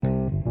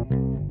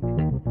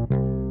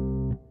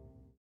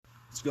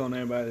What's going on,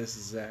 everybody? This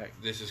is Zach.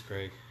 This is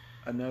Craig.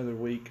 Another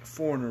week,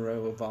 4 in a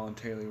row of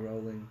voluntarily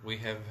rolling. We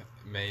have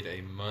made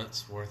a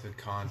month's worth of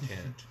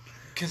content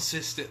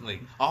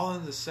consistently, all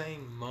in the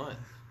same month.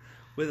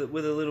 With a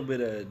little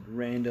bit of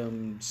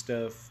random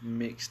stuff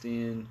mixed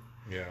in.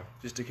 Yeah.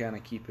 Just to kind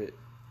of keep it.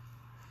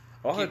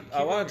 A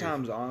lot of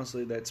times,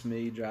 honestly, that's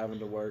me driving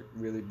to work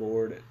really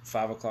bored at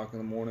 5 o'clock in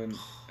the morning,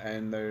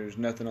 and there's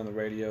nothing on the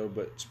radio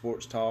but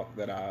sports talk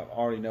that I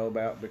already know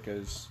about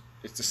because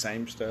it's the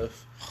same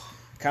stuff.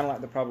 Kind of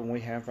like the problem we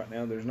have right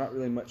now. There's not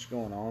really much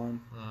going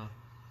on.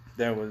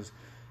 There was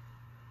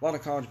a lot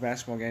of college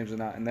basketball games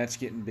tonight, and that's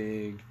getting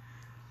big.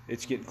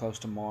 It's getting close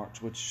to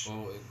March, which...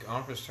 Well,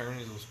 conference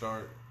tourneys will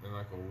start in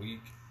like a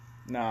week.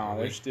 No,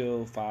 there's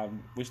still 5.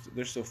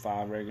 There's still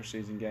 5 regular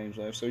season games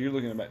left. So you're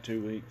looking at about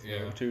 2 weeks,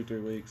 2 or 3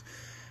 weeks.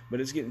 But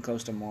it's getting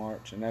close to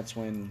March, and that's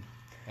when...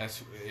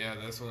 That's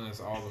when it's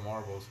all the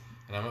marbles.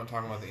 And I'm not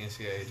talking about the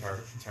NCAA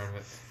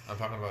tournament. I'm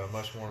talking about a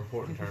much more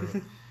important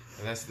tournament.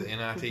 And that's the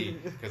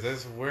NIT, because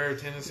that's where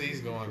Tennessee's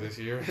going this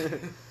year.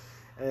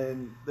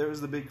 And there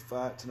was the big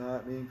fight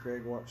tonight. Me and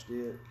Craig watched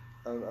it.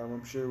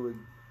 I'm sure with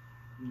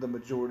the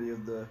majority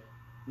of the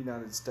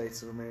United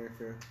States of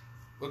America.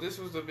 Well, this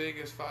was the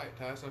biggest fight.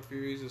 Tyson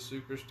Fury's a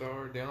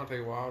superstar.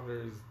 Deontay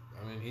Wilder is.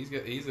 I mean, he's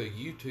a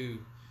YouTube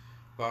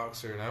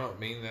boxer, and I don't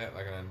mean that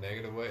like in a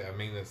negative way. I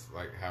mean that's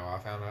like how I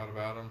found out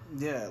about him.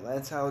 Yeah,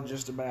 that's how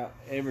just about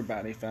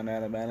everybody found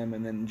out about him,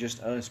 and then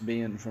just us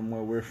being from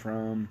where we're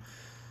from.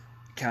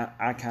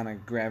 I kind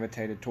of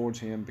gravitated towards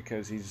him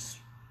because he's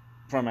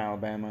from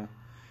Alabama.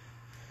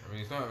 I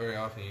mean, it's not very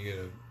often you get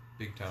a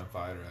big-time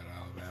fighter out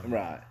of Alabama.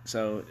 Right.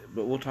 So,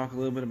 but we'll talk a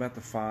little bit about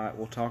the fight.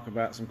 We'll talk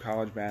about some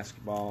college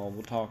basketball.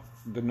 We'll talk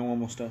the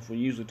normal stuff we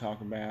usually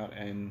talk about.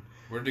 And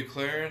we're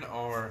declaring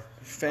our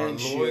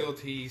friendship.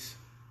 Loyalties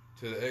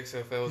to the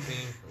XFL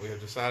team. We have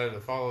decided to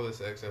follow this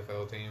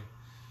XFL team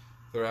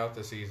throughout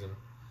the season.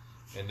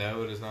 And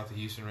no, it is not the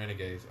Houston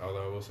Renegades,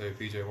 although I will say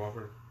PJ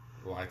Walker,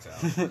 lights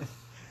out.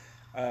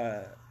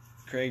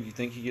 Craig, you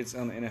think he gets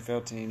on the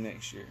NFL team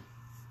next year?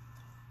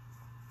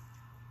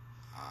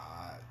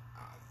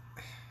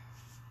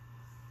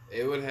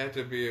 It would have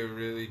to be a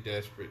really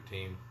desperate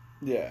team.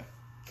 Yeah.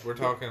 We're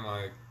talking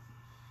like...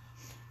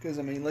 Because,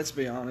 I mean, let's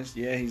be honest.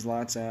 Yeah, he's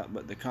lights out,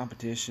 but the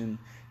competition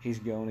he's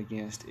going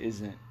against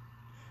isn't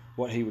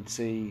what he would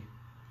see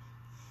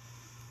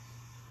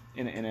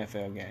in an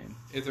NFL game.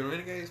 If the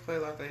Renegades play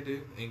like they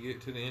do and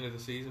get to the end of the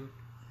season,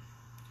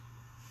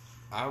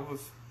 I would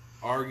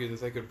argue that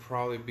they could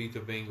probably beat the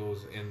Bengals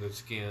and the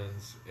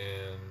Skins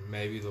and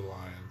maybe the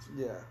Lions.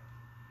 Yeah.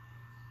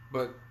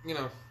 But, you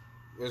know,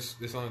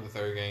 it's only the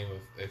third game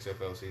of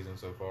XFL season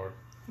so far.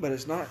 But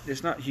it's not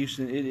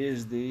Houston. It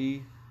is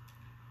the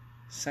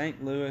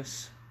St.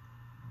 Louis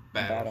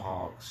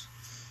Battlehawks.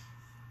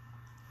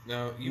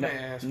 Now, you may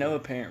ask... No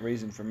apparent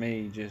reason for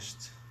me,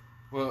 just...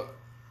 Well,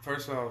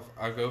 first off,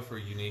 I go for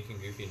unique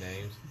and goofy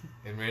names.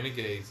 And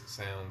Renegades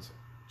sounds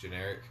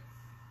generic.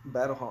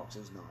 Battlehawks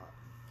is not.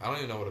 I don't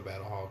even know what a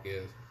Battlehawk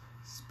is.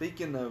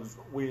 Speaking of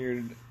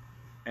weird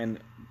and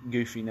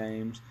goofy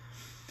names,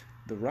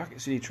 the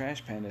Rocket City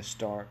Trash Pandas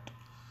start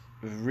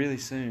really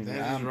soon.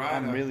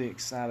 I'm really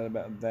excited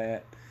about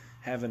that.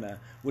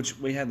 Which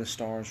we had the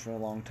Stars for a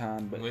long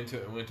time, but went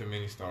to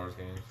many Stars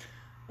games.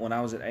 When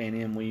I was at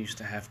A&M, we used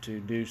to have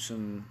to do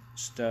some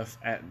stuff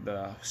at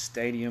the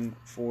stadium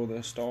for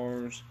the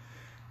Stars,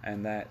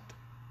 and that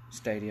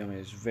stadium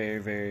is very,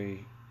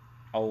 very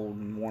old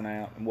and worn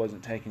out and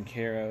wasn't taken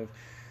care of.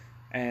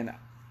 And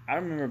I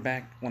remember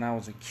back when I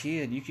was a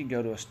kid, you could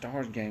go to a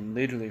Stars game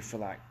literally for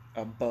like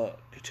 $1,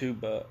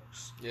 $2.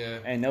 Yeah.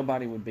 And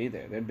nobody would be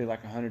there. There'd be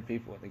like 100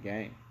 people at the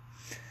game.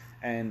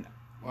 And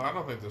well, I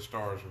don't think the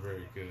Stars were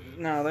very good.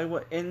 No, they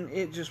were, and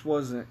it just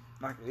wasn't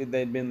like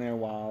they'd been there a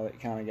while. It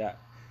kind of got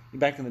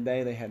back in the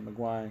day. They had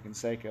McGuire and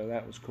Canseco.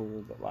 That was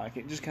cool, but like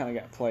it just kind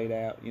of got played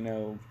out. You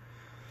know,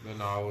 the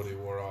novelty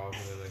wore off,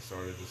 and then they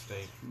started to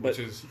stink.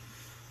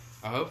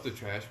 I hope the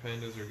Trash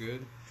Pandas are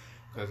good.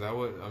 Because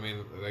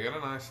they got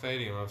a nice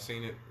stadium. I've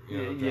seen it,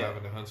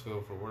 driving to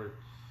Huntsville for work.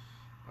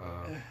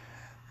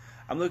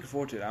 I'm looking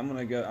forward to it. I'm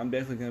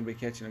definitely going to be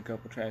catching a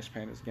couple Trash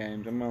Pandas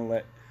games. I'm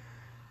going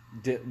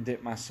to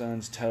dip my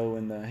son's toe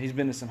in he's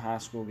been to some high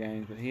school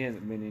games, but he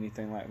hasn't been to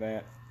anything like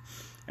that.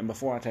 And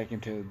before I take him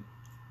to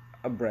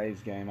a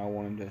Braves game, I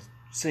want him to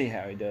see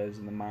how he does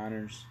in the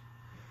minors.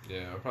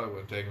 Yeah, I probably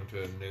wouldn't take him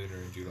to a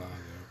nooner in July,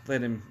 though.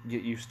 Let him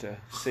get used to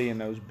seeing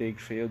those big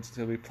fields.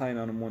 He'll be playing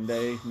on them one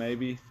day,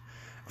 maybe.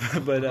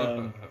 But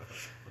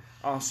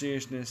all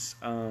seriousness,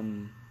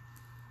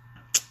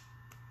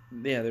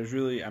 there's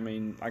really,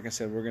 like I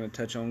said, we're going to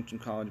touch on some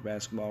college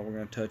basketball. We're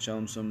going to touch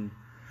on some...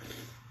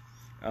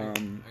 I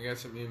got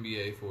some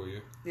NBA for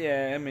you.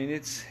 Yeah,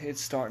 it's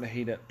starting to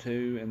heat up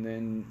too, and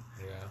then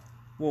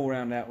we'll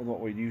round out with what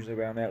we usually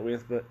round out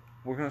with. But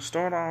we're going to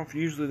start off,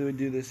 usually we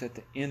do this at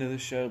the end of the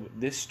show, but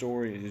this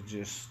story is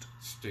just...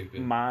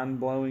 stupid.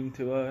 Mind-blowing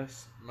to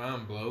us.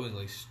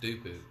 Mind-blowingly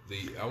stupid.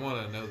 I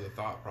want to know the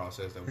thought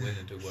process that went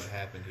into what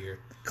happened here.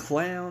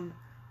 Clown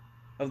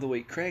of the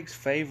week. Craig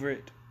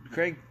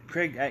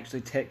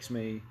actually texted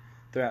me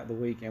throughout the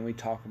week, and we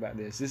talk about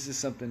this. This is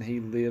something he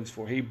lives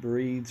for. He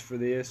breathes for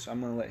this.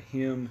 I'm going to let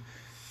him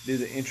do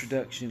the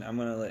introduction. I'm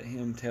going to let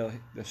him tell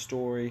the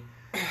story.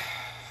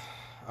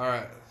 All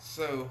right.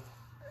 So,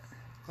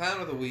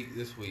 Clown of the Week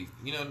this week.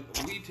 You know,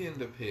 we tend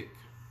to pick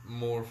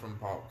more from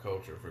pop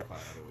culture for Clown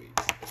of the Week.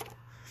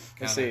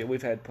 Let's see.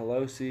 We've had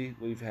Pelosi.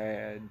 We've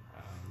had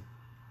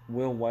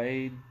Will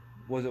Wade.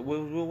 Was it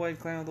Will Wade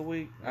Clown of the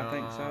Week? I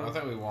think so. I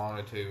think we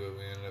wanted to, but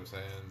we ended up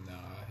saying, nah,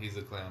 he's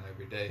a clown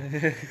every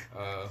day.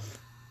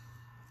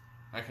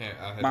 I can't.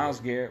 Myles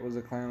Garrett was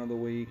a Clown of the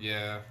Week.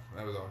 Yeah,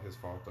 that was all his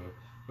fault, though.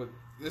 But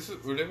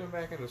we're dipping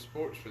back into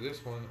sports for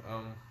this one.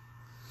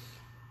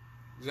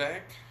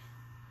 Zach,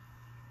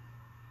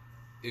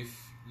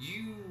 if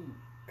you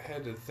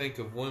had to think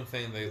of one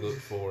thing they look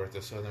for at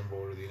the southern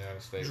border of the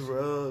United States.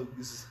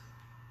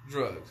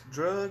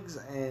 Drugs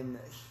and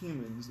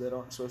humans that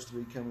aren't supposed to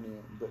be coming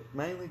in, but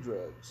mainly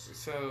drugs.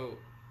 So,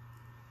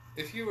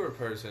 if you were a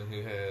person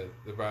who had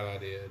the bright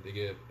idea to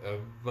get a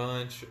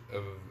bunch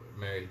of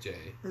Mary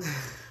J,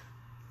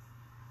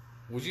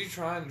 would you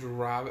try and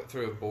drive it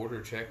through a border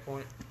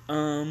checkpoint?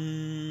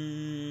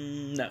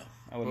 No,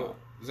 I would not.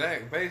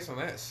 Zach, based on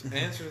that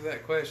answer to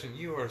that question,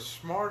 you are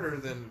smarter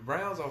than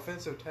Browns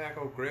offensive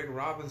tackle Greg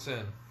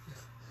Robinson.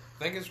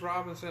 Think it's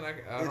Robinson?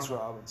 It's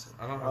Robinson.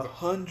 I don't know.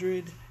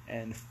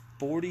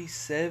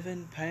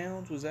 147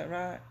 pounds, was that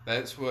right?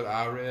 That's what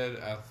I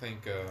read. I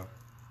think,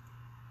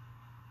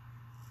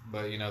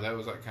 but you know that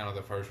was like kind of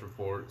the first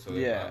report, so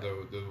yeah,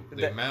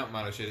 the amount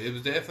might have shifted. It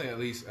was definitely at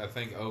least I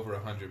think over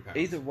 100 pounds.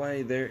 Either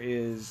way, there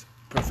is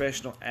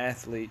professional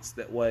athletes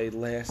that weigh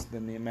less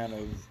than the amount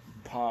of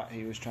pot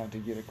he was trying to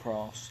get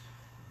across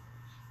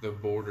the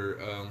border.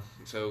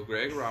 So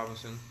Greg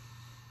Robinson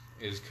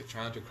is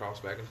trying to cross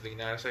back into the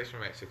United States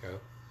from Mexico,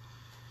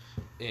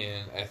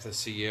 and at the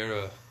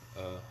Sierra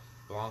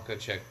Blanca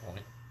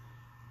checkpoint,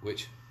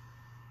 which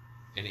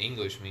in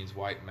English means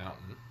White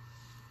Mountain,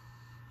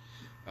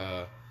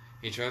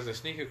 he tries to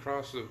sneak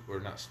across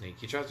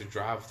he tries to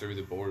drive through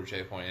the border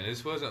checkpoint, and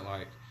this wasn't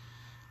like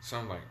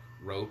some like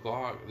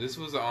roadblock. This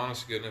was the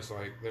honest goodness,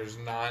 like there's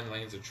 9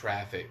 lanes of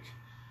traffic,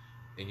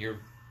 and you're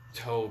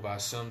told by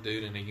some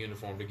dude in a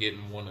uniform to get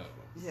in one of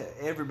them. Yeah,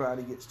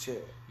 everybody gets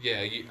checked.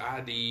 Yeah,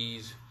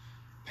 IDs,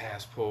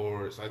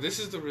 passports. Like, this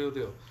is the real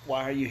deal.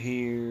 Why are you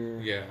here?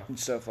 Yeah. And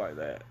stuff like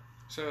that.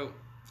 So,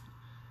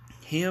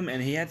 him,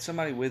 and he had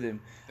somebody with him.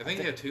 I think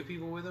he had 2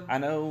 people with him. I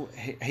know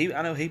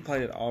he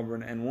played at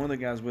Auburn, and one of the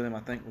guys with him,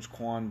 I think, was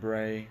Quan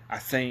Bray. I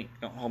think,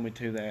 don't hold me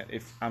to that.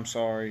 I'm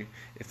sorry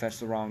if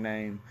that's the wrong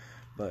name,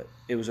 but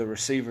it was a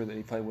receiver that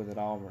he played with at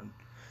Auburn.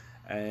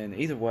 And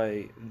either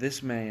way,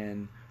 this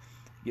man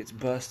gets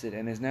busted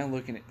and is now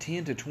looking at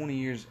 10 to 20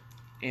 years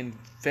in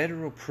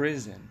federal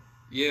prison.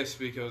 Yes,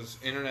 because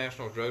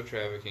international drug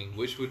trafficking,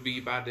 which would be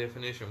by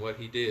definition what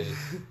he did,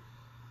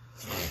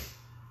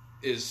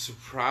 is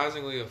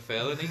surprisingly a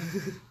felony.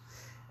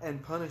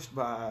 And punished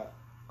by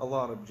a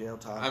lot of jail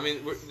time. I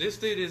mean, this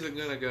dude isn't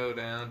going to go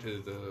down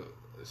to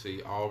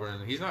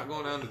Auburn. He's not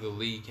going down to the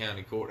Lee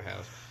County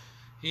Courthouse.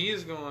 He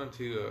is going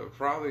to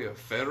probably a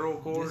federal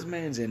court. This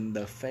man's in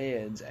the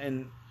feds,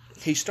 and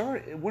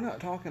we're not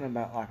talking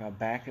about like a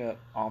backup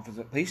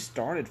offensive. He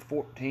started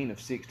 14 of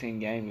 16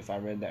 games, if I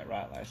read that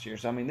right, last year.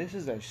 So, I mean, this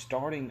is a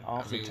starting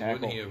offensive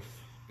tackle.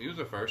 He was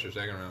a first or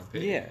second round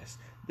pick. Yes.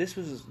 This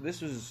was,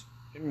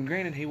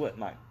 granted, he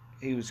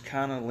was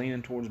kind of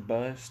leaning towards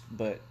bust,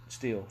 but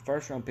still,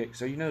 first round pick.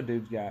 So,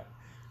 dude's got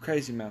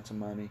crazy amounts of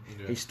money.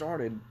 Yeah. He's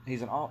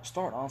an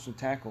start offensive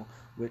tackle,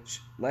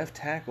 which left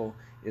tackle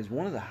is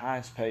one of the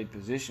highest paid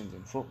positions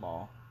in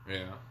football.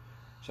 Yeah.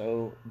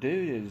 So,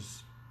 dude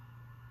is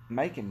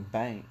making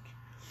bank,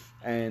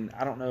 and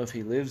I don't know if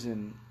he lives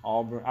in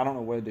Auburn. I don't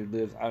know where dude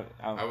lives.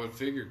 I would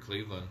figure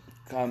Cleveland.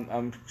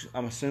 I'm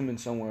assuming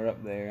somewhere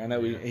up there. I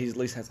know he at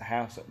least has a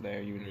house up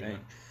there. You would think,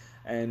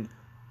 and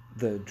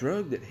the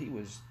drug that he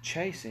was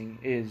chasing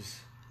is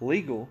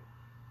legal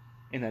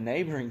in a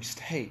neighboring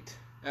state.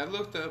 I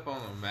looked up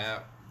on a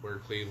map where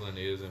Cleveland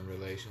is in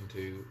relation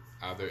to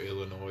either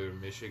Illinois or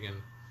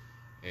Michigan,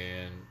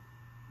 and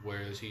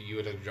whereas you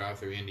would have to drive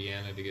through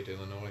Indiana to get to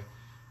Illinois.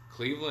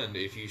 Cleveland,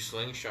 if you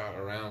slingshot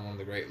around one of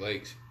the Great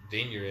Lakes,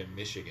 then you're in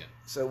Michigan.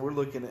 So we're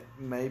looking at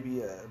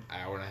maybe an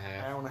hour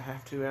and a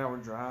half, 2 hour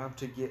drive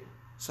to get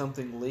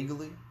something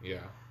legally. Yeah.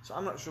 So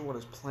I'm not sure what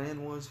his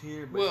plan was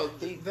here. But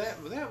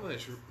that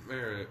much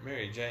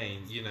Mary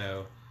Jane,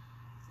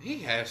 he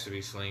has to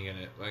be slinging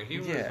it. Like, he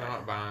was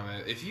not buying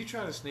that. If you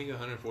try to sneak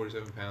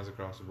 147 pounds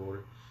across the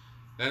border,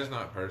 that is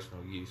not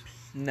personal use.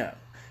 No.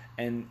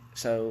 And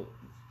so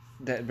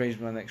that brings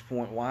me to my next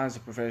point. Why is a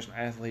professional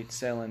athlete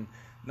selling?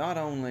 Not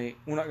only,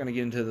 we're not going to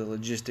get into the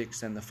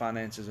logistics and the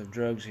finances of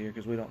drugs here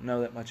because we don't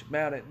know that much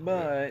about it,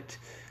 but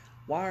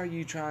why are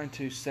you going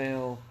to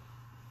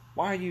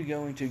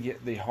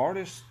get the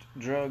hardest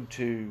drug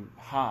to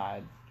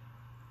hide?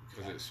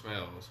 Because it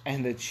smells.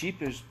 And the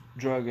cheapest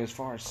drug as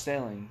far as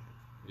selling.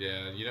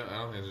 Yeah, I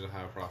don't think there's a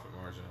high profit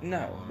margin on that.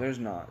 No, there's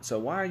not. So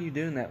why are you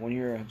doing that when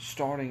you're a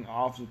starting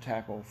offensive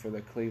tackle for the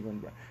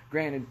Cleveland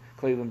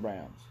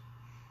Browns?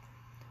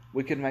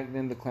 We could make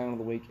them the clown of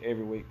the week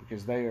every week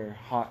because they are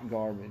hot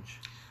garbage.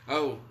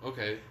 Oh,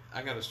 okay.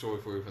 I got a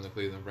story for you from the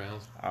Cleveland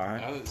Browns. All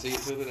right. I didn't see it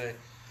till today.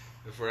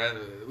 If we're at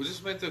we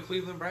just made the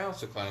Cleveland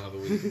Browns the clown of the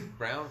week.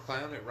 Brown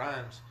clown, it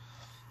rhymes.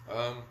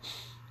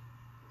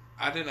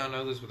 I did not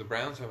know this, but the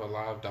Browns have a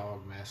live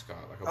dog mascot,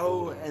 like a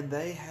bulldog. And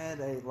they had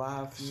a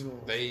live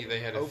funeral. They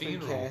had a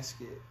funeral,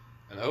 casket,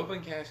 an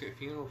open casket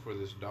funeral for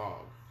this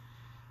dog.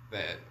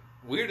 That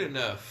weird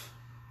enough,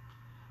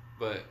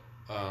 but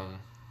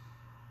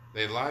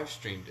they live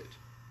streamed it.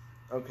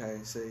 Okay,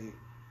 see,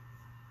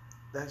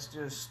 that's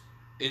just.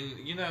 And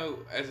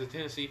as a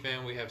Tennessee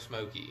fan, we have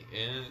Smokey,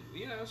 and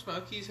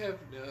Smokies have.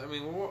 I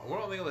mean,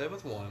 we're on the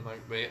 11th one.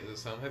 Like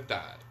some have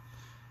died.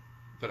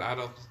 But I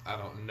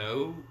don't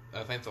know.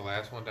 I think the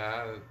last one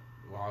died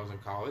while I was in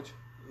college.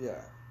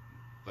 Yeah.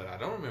 But I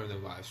don't remember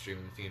them live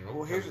streaming the funeral.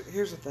 Well,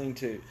 here's the thing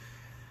too,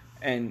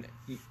 and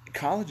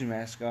college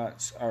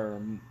mascots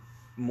are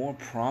more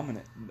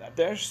prominent.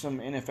 There's some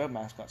NFL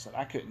mascots that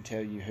I couldn't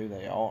tell you who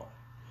they are,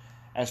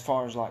 as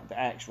far as like the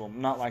actual,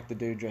 not like the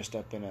dude dressed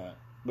up in a.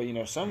 But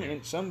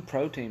some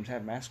pro teams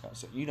have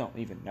mascots that you don't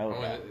even know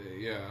about.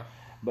 Yeah.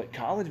 But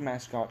college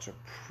mascots are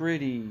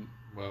pretty.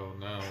 Well,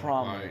 no.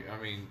 Prominent. Like,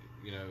 I mean,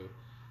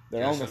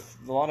 they're a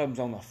lot of them's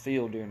on the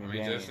field during the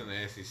game. Just in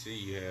the SEC,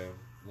 you have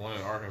one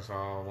at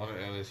Arkansas, one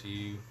at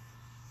LSU,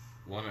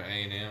 one at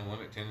A&M, one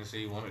at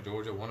Tennessee, one at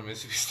Georgia, one at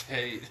Mississippi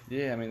State.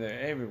 Yeah, I mean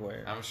they're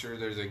everywhere. I'm sure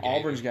there's a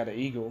Auburn's got an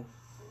eagle.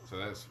 So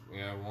that's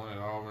one at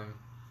Auburn.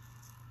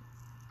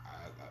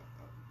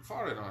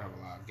 Florida don't have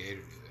a lot of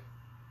gator, do they?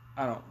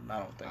 I don't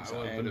think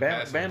so. And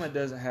Bama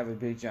doesn't have a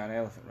big giant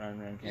elephant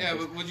running around campus. Yeah,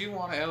 but would you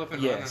want an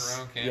elephant running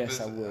around campus? Yes,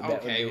 I would. Okay, that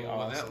would be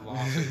awesome. When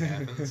that lawsuit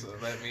happens,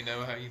 let me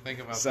know how you think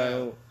about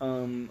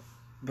that.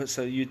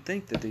 So you'd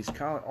think that these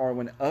college, or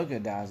when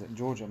Uga dies at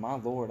Georgia, my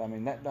lord, I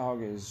mean that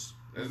dog is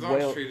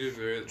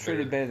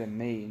treated better than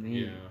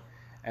me.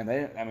 And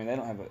they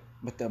don't have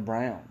but the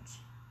Browns,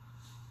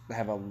 they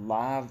have a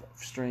live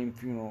stream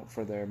funeral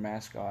for their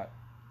mascot,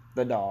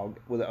 the dog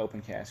with an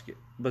open casket.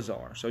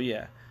 Bizarre. So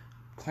yeah.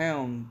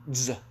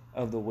 Clowns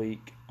of the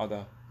week are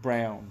the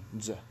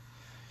Browns.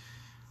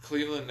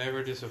 Cleveland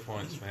never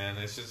disappoints, man.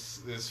 It's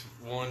just this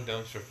one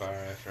dumpster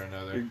fire after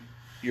another.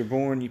 You're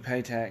born, you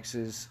pay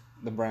taxes,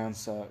 the Browns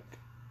suck,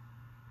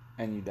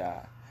 and you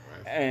die.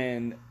 Right.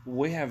 And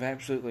we have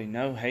absolutely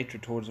no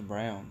hatred towards the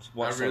Browns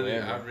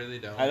whatsoever. I really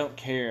don't. I don't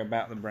care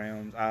about the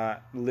Browns. I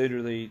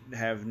literally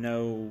have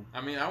no.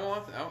 I mean, I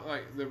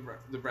like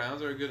the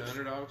Browns are a good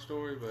underdog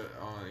story, but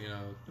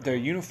their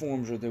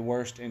uniforms are the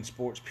worst in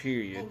sports.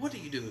 Period. Well, what do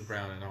you do with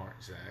brown and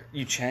orange, Zach?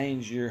 You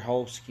change your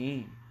whole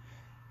scheme.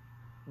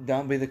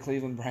 Don't be the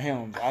Cleveland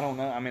Browns. I don't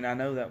know. I mean, I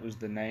know that was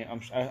the name.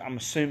 I'm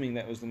assuming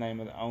that was the name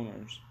of the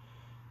owners.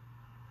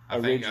 I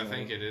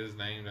think it is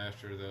named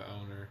after the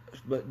owner.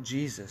 But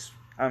Jesus,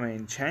 I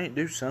mean,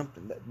 do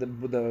something.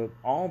 The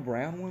all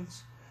brown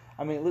ones.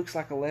 I mean, it looks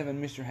like 11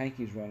 Mr.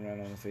 Hankies running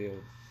around on the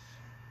field.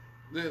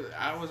 Dude,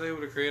 I was able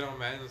to create on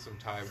Madden some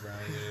Ty Brown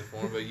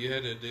uniform, but you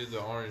had to do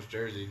the orange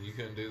jersey. You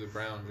couldn't do the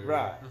brown jersey.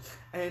 Right.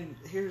 And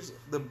here's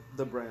the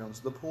Browns,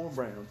 the poor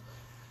Browns.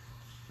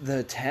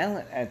 The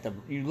talent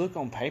you look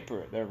on paper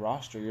at their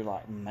roster, you're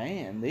like,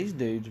 man, these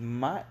dudes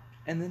might,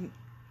 and then.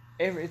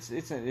 It's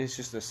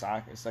just a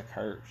cycle. It's a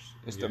curse.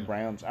 It's the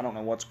Browns. I don't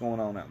know what's going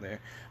on out there.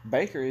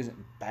 Baker isn't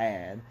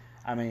bad.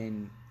 I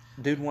mean,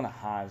 dude won a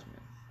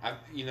Heisman.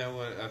 You know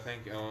what? I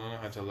think I don't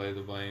have to lay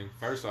the blame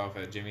first off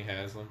at Jimmy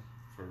Haslam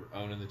for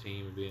owning the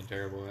team and being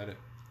terrible at it.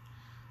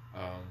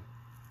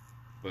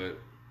 But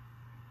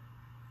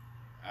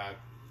I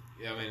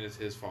mean, it's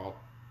his fault.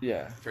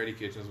 Yeah. Freddie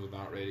Kitchens was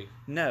not ready.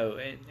 No.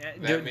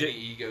 Many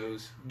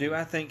egos. Do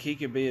I think he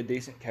could be a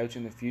decent coach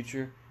in the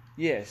future?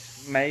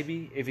 Yes,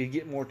 maybe if he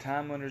get more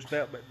time under his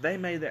belt, but they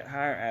made that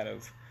hire out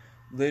of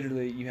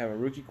literally you have a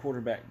rookie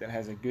quarterback that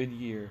has a good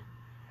year,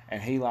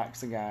 and he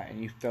likes the guy,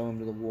 and you throw him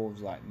to the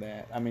wolves like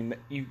that. I mean,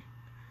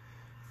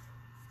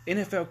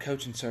 NFL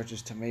coaching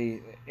searches to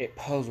me it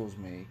puzzles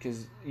me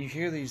because you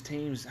hear these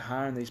teams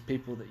hiring these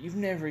people that you've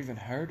never even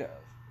heard of,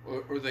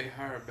 or they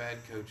hire bad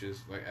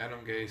coaches. Like Adam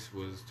Gase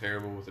was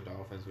terrible with the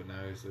Dolphins, but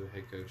now he's the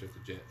head coach of the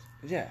Jets.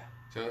 Yeah.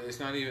 So it's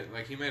not even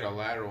like he made a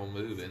lateral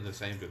move in the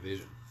same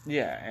division.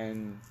 Yeah,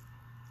 and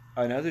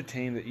another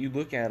team that you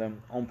look at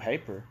them on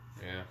paper.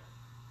 Yeah.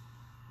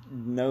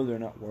 No, they're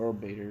not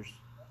world beaters,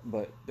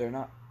 but they're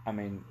not. I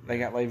mean, they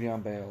got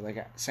Le'Veon Bell. They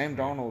got Sam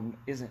Darnold.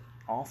 Isn't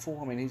awful.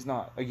 I mean, he's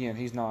not. Again,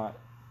 he's not.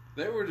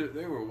 They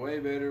were way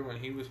better when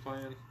he was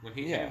playing. When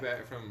he came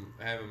back from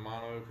having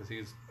mono because he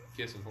was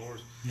kissing whores.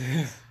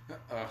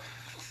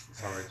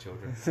 Sorry,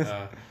 children.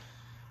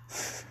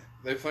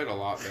 They played a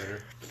lot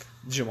better.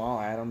 Jamal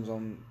Adams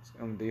on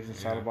the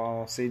defensive side of the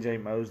ball. C.J.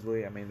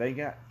 Mosley. I mean, they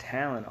got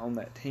talent on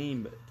that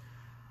team, but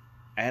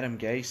Adam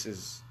Gase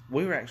is.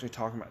 We were actually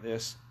talking about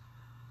this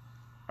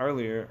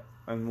earlier,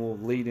 and we'll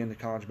lead into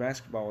college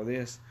basketball with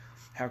this.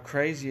 How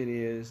crazy it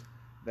is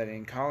that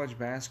in college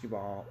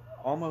basketball,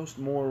 almost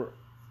more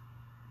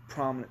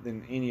prominent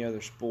than any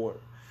other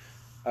sport,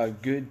 a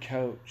good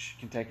coach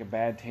can take a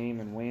bad team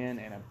and win,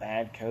 and a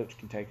bad coach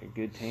can take a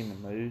good team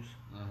and lose.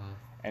 Uh-huh.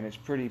 And it's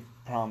pretty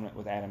prominent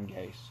with Adam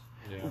Gase.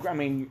 Yeah. I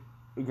mean,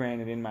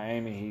 granted, in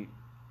Miami,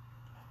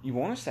 you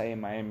want to say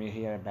in Miami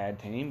he had a bad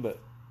team, but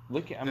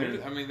look at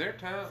their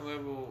talent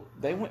level.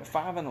 They went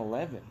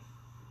 5-11.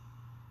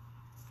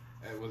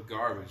 With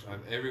garbage.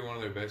 Every one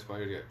of their best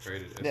players got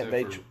traded. Yeah,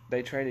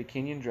 they traded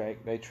Kenyon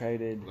Drake. They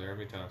traded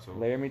Laramie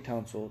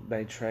Tunsil.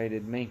 They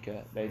traded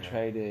Minka. They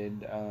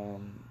traded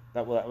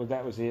that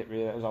was it.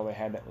 Really, that was all they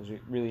had. That was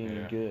really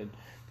any good.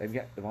 They've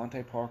got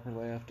Devontae Parker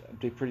left,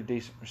 a pretty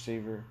decent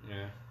receiver.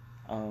 Yeah.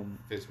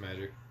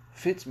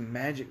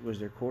 Fitzmagic was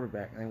their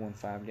quarterback, and they won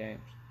 5 games.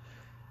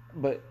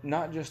 But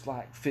not just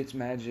like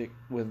Fitzmagic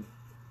with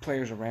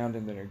players around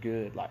him that are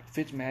good, like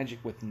Fitzmagic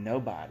with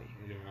nobody.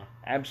 Yeah.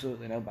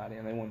 Absolutely nobody,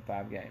 and they won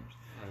 5 games.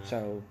 Yeah.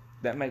 So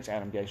that makes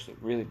Adam Gase look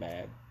really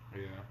bad.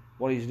 Yeah.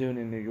 What he's doing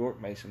in New York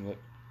makes him look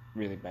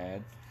really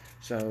bad.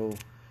 So,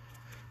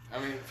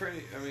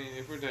 Freddie.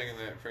 If we're taking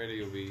that,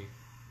 Freddie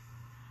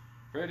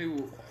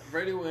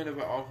will end up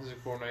an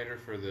offensive coordinator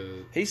for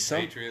the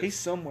Patriots. He's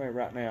somewhere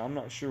right now. I'm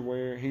not sure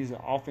where. He's an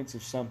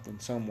offensive something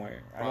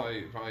somewhere.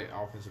 Probably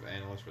offensive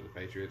analyst for the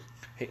Patriots.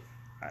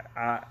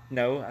 I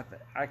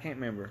can't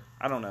remember.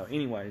 I don't know.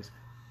 Anyways,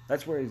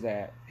 that's where he's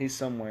at. He's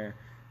somewhere.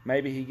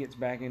 Maybe he gets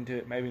back into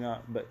it. Maybe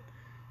not. But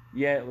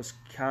yeah, it was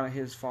kind of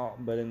his fault.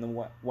 But in the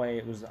way,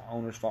 it was the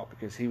owner's fault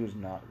because he was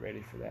not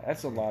ready for that.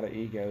 That's a lot of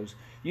egos.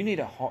 You need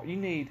a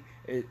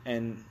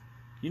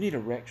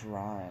Rex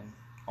Ryan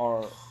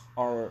or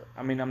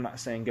I'm not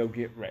saying go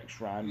get Rex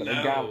Ryan, but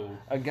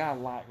a guy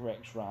like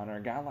Rex Ryan or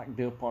a guy like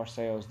Bill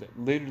Parcells that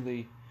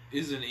literally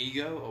is an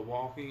ego, a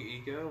walking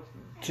ego,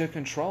 to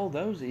control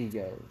those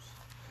egos.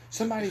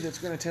 Somebody that's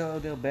going to tell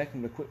Odell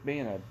Beckham to quit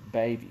being a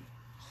baby,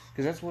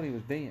 because that's what he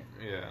was being.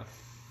 Yeah.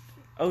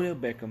 Odell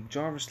Beckham,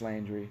 Jarvis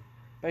Landry,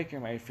 Baker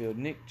Mayfield,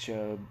 Nick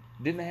Chubb.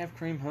 Didn't they have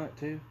Kareem Hunt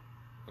too?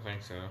 I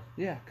think so.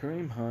 Yeah,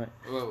 Kareem Hunt.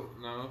 Well,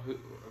 no, I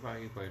thought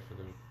he played for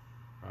the.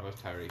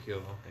 That's Tyreek Hill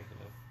I'm thinking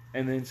of.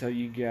 And then so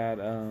you got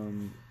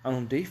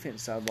on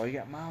defense side of the ball, you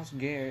got Myles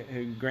Garrett,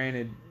 who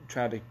granted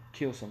tried to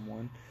kill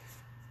someone,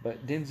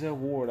 but Denzel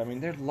Ward.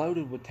 They're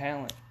loaded with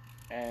talent,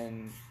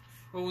 and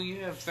well, when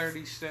you have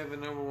 37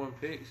 number 1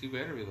 picks, you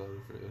better be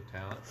loaded for the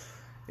talent.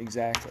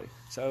 Exactly.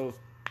 So,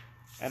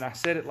 and I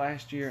said it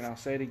last year, and I'll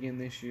say it again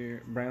this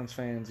year. Browns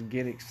fans,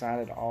 get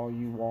excited all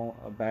you want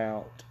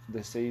about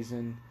the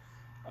season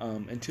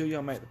until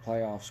y'all make the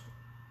playoffs.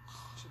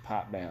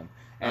 Pipe down.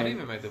 Not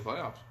even make the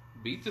playoffs.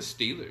 Beat the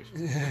Steelers.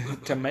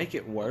 To make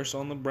it worse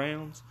on the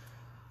Browns,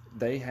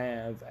 they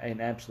have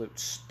an absolute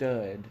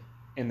stud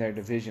in their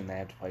division. They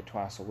have to play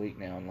twice a week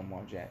now in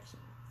Lamar Jackson.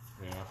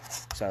 Yeah.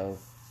 So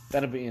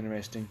that'll be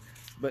interesting.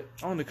 But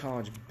on to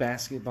college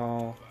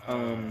basketball,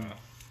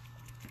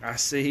 I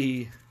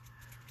see.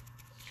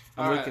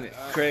 I'm looking at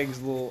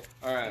Craig's little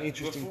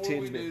interesting tidbit.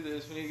 Before we do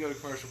this, we need to go to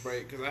commercial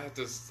break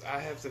because I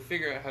have to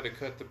figure out how to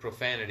cut the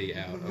profanity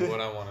out of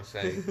what I want to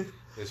say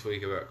this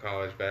week about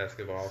college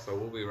basketball. So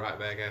we'll be right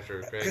back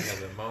after Craig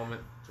has a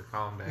moment to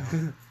calm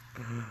down.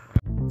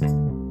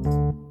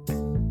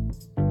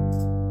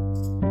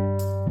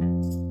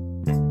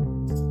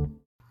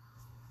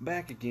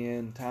 Back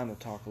again. Time to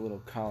talk a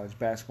little college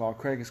basketball.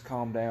 Craig has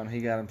calmed down.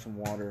 He got him some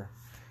water.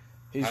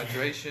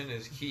 Hydration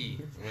is key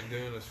when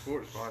doing a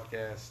sports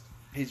podcast.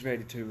 He's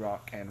ready to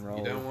rock and roll.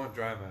 You don't want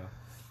dry mouth.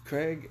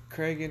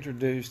 Craig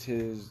introduced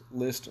his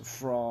list of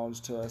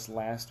frauds to us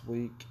last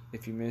week.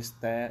 If you missed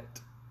that,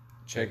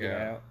 check it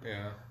out.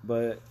 Yeah.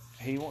 But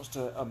he wants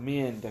to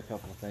amend a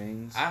couple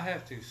things. I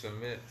have to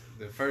submit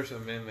the first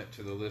amendment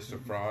to the list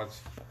of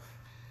frauds.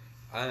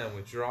 I am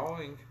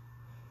withdrawing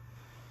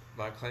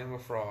my claim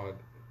of fraud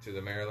to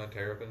the Maryland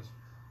Terrapins.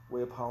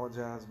 We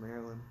apologize,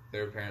 Maryland.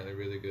 They're apparently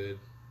really good.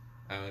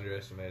 I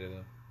underestimated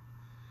them.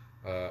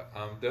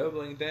 I'm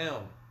doubling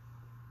down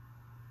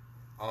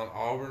on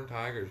Auburn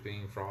Tigers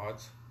being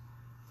frauds.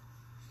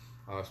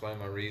 I'll explain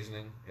my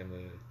reasoning in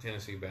the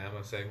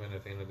Tennessee-Bama segment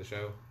at the end of the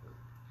show.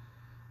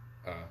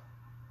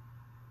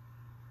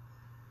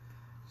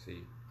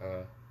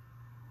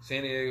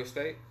 San Diego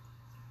State,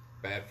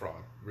 bad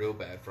fraud. Real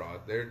bad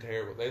fraud. They're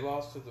terrible. They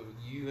lost to the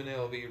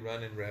UNLV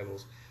Running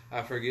Rebels.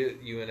 I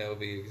forget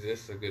UNLV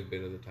exists a good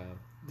bit of the time.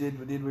 Did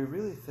we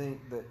really think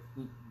that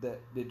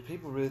did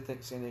people really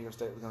think San Diego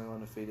State was going to go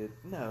undefeated?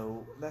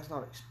 No, that's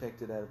not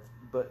expected out of.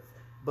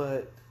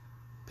 But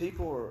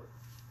people are.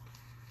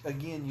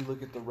 Again, you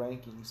look at the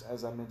rankings,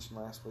 as I mentioned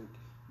last week.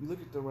 You look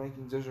at the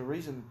rankings. There's a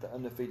reason that the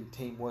undefeated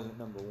team wasn't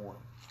number 1.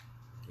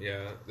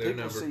 Yeah,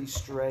 people see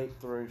straight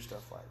through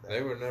stuff like that.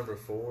 They were number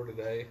 4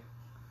 today.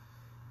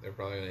 They're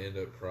probably going to end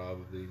up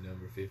probably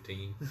number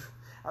 15.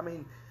 I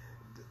mean,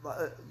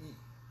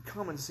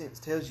 common sense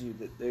tells you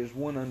that there's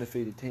one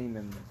undefeated team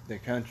in the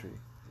country.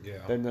 Yeah.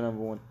 They're the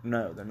number 1.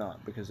 No, they're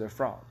not, because they're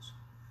frauds.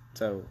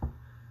 So,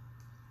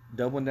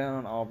 doubling down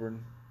on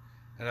Auburn.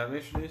 And I'm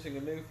introducing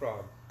a new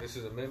fraud. This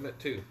is Amendment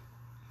 2.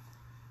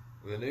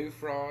 The new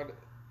fraud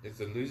is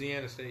the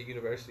Louisiana State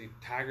University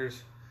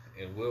Tigers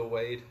and Will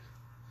Wade.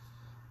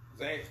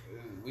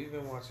 We've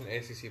been watching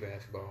SEC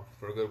basketball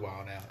for a good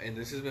while now, and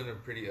this has been a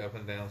pretty up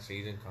and down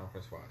season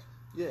conference wise.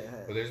 Yeah.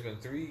 But there's been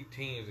 3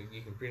 teams that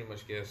you can pretty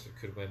much guess that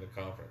could win the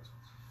conference.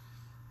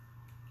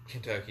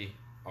 Kentucky,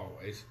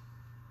 always.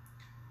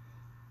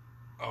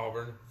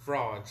 Auburn,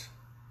 frauds.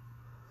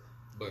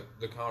 But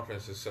the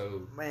conference is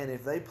so... Man,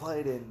 if they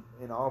played in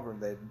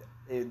Auburn,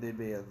 it'd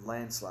be a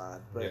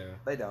landslide. But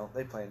they don't.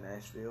 They play in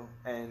Nashville.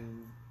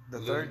 And the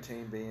third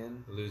team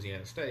being...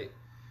 Louisiana State.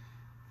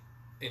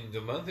 In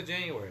the month of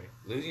January,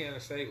 Louisiana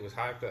State was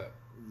hyped up.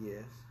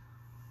 Yes.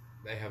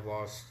 They have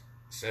lost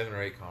 7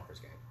 or 8 conference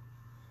games.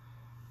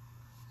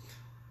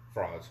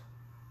 Frauds.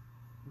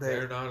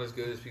 They're not as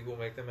good as people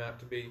make them out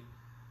to be.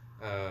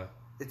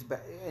 It's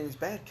bad, and it's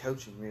bad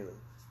coaching, really.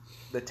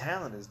 The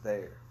talent is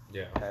there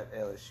at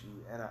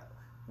LSU, and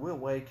Will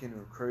Wade can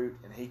recruit,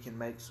 and he can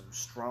make some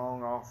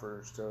strong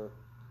offers.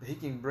 He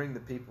can bring the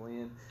people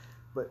in,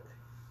 but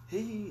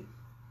he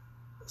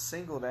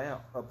singled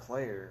out a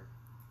player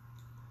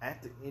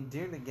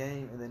during the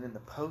game, and then in the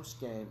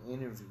post-game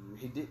interview,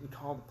 he didn't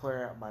call the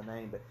player out by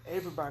name, but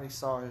everybody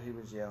saw who he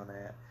was yelling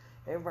at.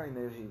 Everybody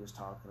knew who he was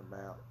talking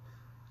about,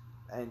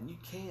 and you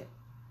can't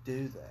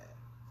do that.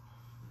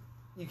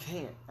 You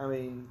can't. I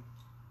mean,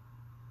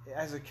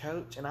 as a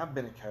coach, and I've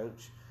been a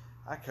coach,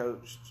 I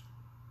coached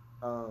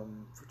for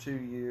 2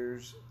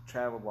 years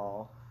travel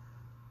ball,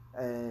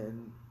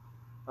 and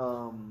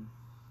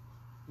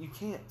you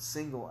can't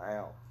single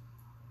out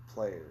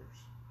players.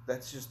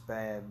 That's just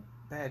bad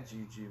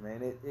juju,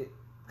 man. It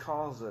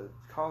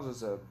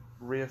causes a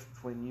rift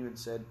between you and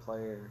said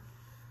player.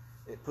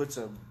 It puts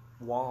a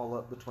wall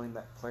up between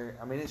that player.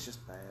 I mean, it's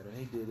just bad, and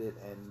he did it,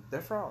 and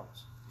they're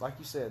frauds. Like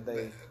you said,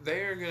 they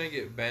are going to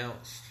get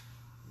bounced.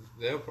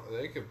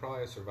 They could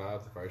probably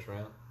survive the first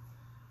round,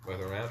 but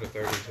the round of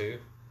 32,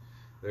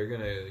 they're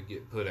going to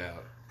get put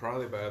out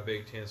probably by a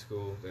Big Ten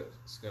school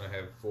that's going to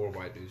have 4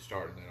 white dudes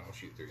starting that all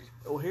shoot threes.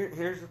 Well,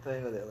 here's the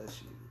thing with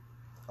LSU.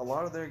 A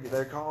lot of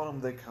they're calling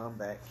them the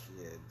comeback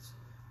kids.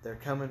 They're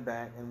coming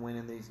back and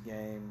winning these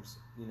games.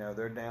 You know,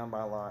 they're down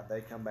by a lot.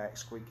 They come back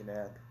squeaking out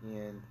at the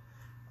end.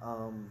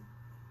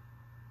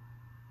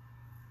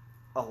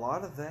 A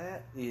lot of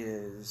that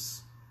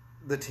is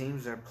the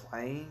teams they're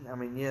playing. I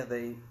mean, yeah,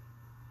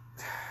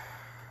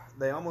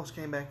 they almost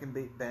came back and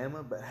beat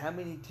Bama, but how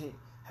many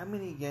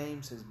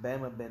games has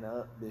Bama been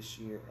up this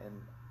year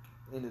and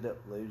ended up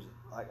losing?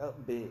 Like,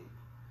 up big.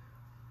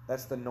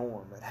 That's the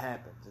norm. It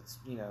happens. It's,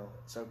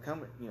 so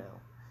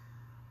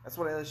that's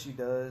what LSU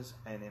does.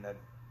 And in an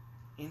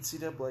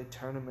NCAA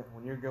tournament,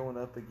 when you're going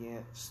up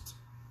against,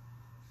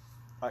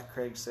 like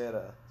Craig said,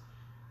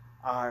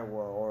 Iowa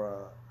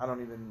or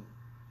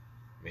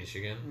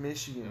Michigan,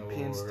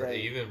 Penn State, or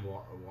even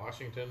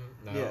Washington.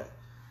 No, yeah.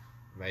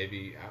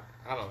 Maybe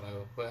I don't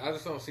know, but I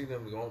just don't see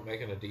them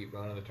making a deep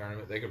run in the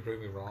tournament. They could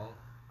prove me wrong.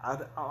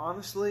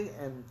 Honestly,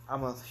 and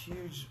I'm a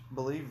huge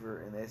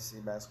believer in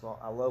SEC basketball.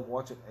 I love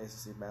watching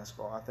SEC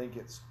basketball. I think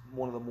it's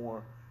one of the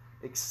more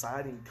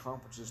exciting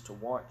conferences to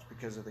watch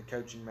because of the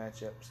coaching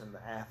matchups and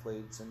the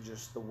athletes and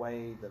just the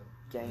way the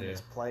game is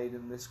played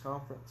in this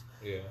conference.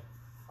 Yeah,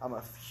 I'm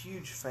a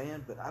huge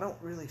fan, but I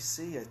don't really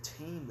see a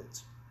team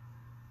that's.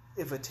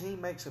 If a team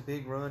makes a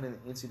big run in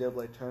the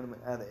NCAA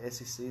tournament out of the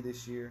SEC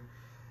this year,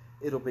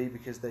 it'll be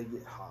because they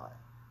get hot.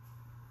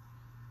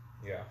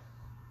 Yeah.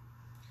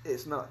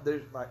 It's not.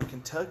 They're like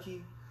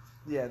Kentucky.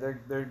 Yeah,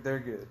 they're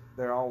good.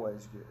 They're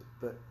always good.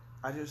 But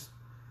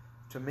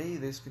to me,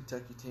 this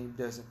Kentucky team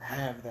doesn't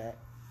have that.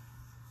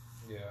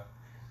 Yeah.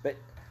 But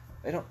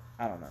they don't.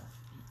 I don't know.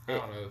 I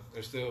don't know.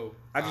 They're still.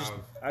 I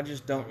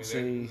just don't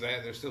see.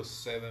 There's still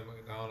 7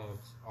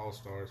 McDonald's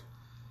All-Stars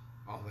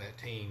on that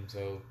team.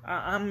 So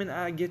I mean,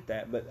 I get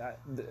that, but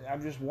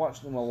I've just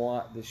watched them a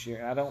lot this year,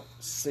 and I don't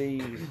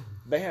see.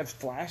 They have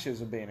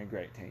flashes of being a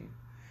great team,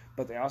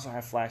 but they also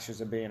have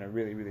flashes of being a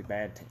really, really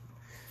bad team.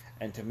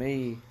 And to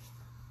me,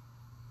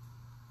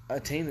 a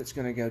team that's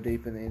going to go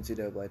deep in the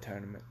NCAA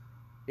tournament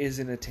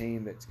isn't a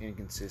team that's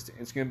inconsistent.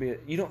 It's going to be.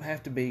 You don't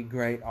have to be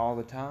great all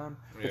the time,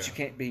 but you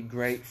can't be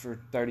great for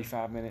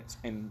 35 minutes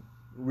and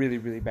really,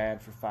 really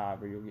bad for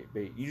 5, or you'll get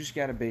beat. You just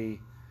got to be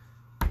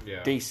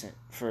decent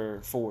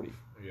for 40.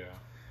 Yeah.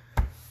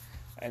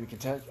 And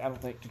Kentucky, I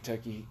don't think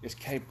Kentucky is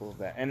capable of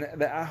that. And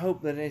I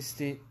hope that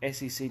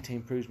SEC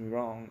team proves me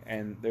wrong,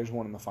 and there's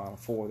one in the Final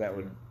Four.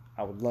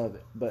 I would love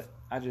it. But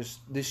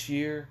this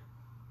year,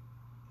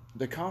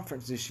 the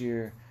conference this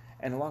year,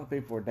 and a lot of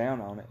people are down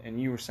on it. And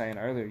you were saying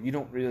earlier, you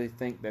don't really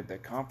think that the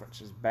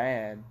conference is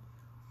bad.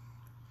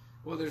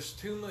 Well, there's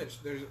too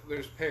much.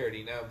 There's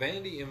parity now.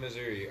 Vandy and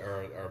Missouri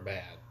are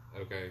bad.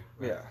 Okay.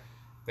 Yeah.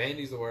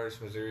 Vandy's the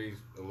worst. Missouri's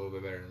a little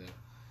bit better than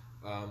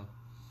them.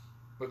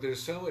 But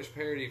there's so much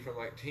parity from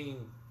like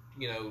team,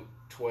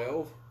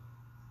 12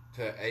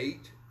 to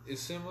 8 is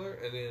similar,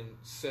 and then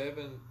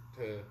 7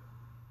 to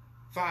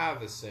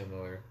 5 is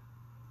similar,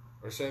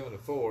 or 7 to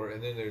 4,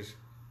 and then there's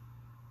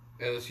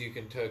LSU,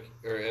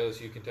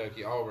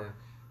 Kentucky, Auburn,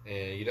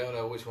 and you don't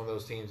know which one of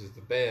those teams is the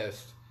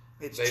best.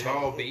 They've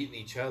all beaten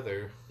each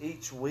other.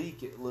 Each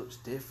week it looks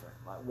different.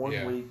 Like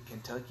one week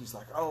Kentucky's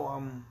like,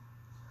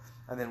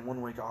 And then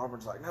one week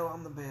Auburn's like, no,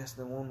 I'm the best.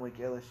 Then one week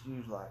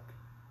LSU's like,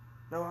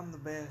 no, I'm the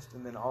best.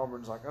 And then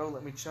Auburn's like, oh,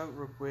 let me choke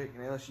real quick.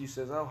 And LSU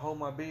says, oh, hold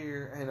my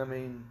beer. And I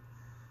mean,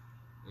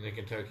 and then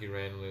Kentucky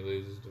randomly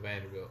loses to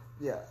Vanderbilt.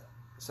 Yeah.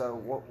 So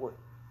what?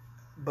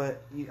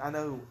 But I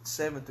know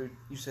 7 through.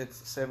 You said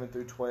 7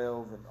 through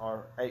 12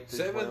 or 8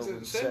 through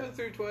 12. 7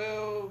 through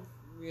 12.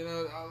 You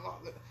know,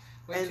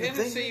 like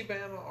Tennessee,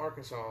 Bama,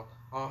 Arkansas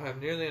all have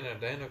nearly an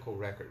identical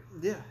record.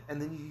 Yeah,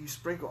 and then you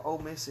sprinkle Ole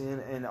Miss in,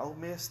 and Ole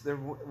Miss, their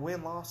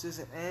win-loss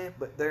isn't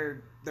but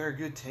they're a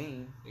good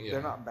team. Yeah.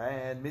 They're not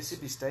bad.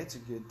 Mississippi State's a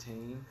good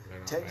team.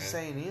 Texas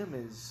A&M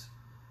is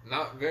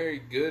not very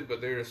good,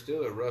 but they're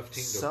still a rough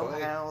team to play.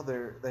 Somehow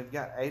they've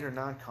got 8 or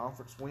 9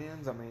 conference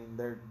wins. I mean,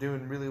 they're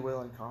doing really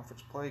well in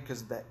conference play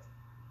because that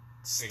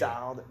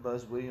style that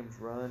Buzz Williams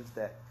runs,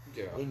 that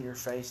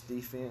in-your-face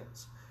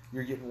defense.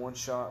 You're getting one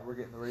shot, we're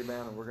getting the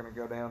rebound, and we're going to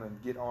go down and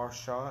get our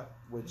shot,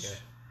 which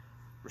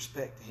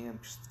respect to him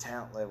because the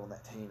talent level on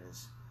that team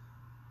is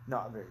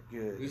not very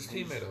good. This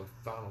team made a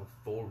Final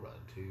Four run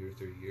 2 or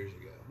 3 years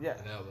ago. Yeah.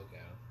 And now look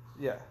at him.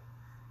 Yeah.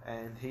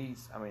 And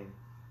he's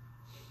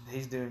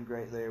doing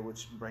great there,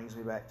 which brings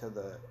me back to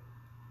the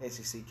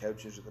SEC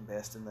coaches are the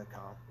best in the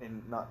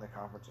not in the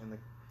conference, in the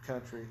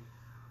country.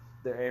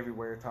 They're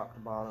everywhere, top to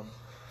bottom.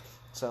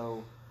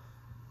 So,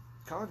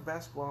 college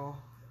basketball.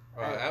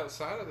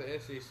 Outside of the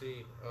SEC,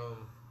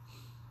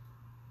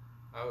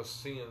 I was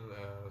seeing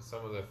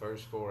some of the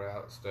first 4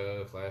 out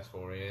stuff, last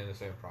 4 in. They're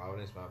saying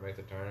Providence might make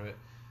the tournament.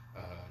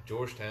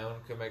 Georgetown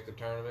could make the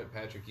tournament.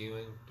 Patrick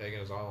Ewing taking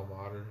his alma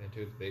mater into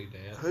the Big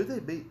Dance. Who they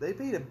beat? They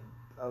beat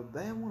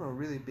they won a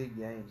really big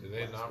game. Did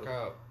they knock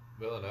out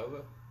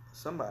Villanova?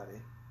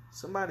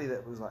 Somebody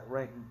that was like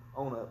ranked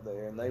on up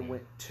there, and they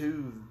went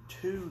to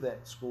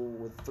that school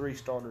with 3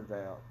 starters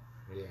out.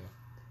 Yeah,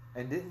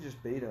 and didn't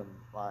just beat them,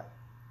 like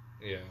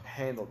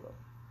handled them.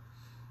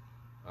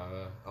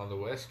 On the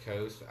West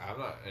Coast, I'm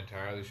not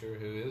entirely sure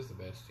who is the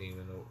best team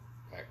in the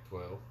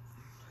Pac-12.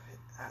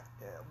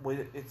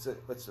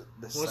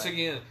 Once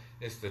again,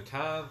 it's the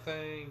time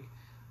thing,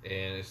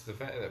 and it's the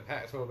fact that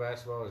Pac-12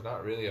 basketball is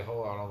not really a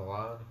whole lot on the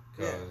line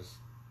because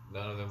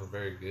none of them are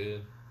very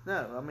good.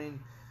 No, I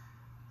mean,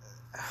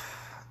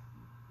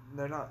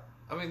 they're not.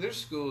 I mean, there's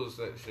schools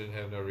that should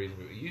have no reason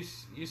to be.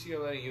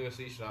 UCLA and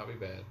USC should not be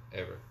bad,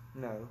 ever.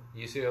 No.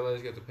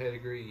 UCLA's got the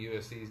pedigree,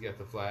 USC's got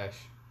the flash.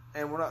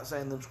 And we're not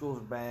saying them schools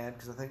are bad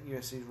because I think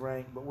USC's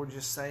ranked, but we're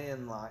just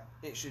saying like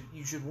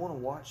you should want to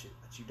watch it,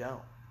 but you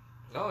don't.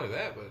 Not only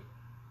that, but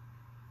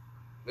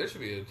there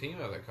should be a team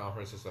out of that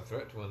conference that's a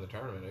threat to win the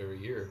tournament every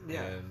year,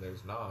 and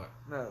there's not.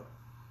 No.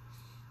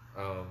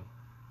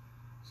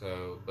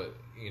 But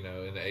in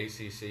the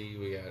ACC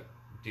we got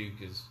Duke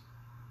is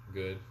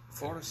good.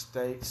 Florida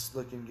State's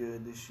looking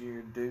good this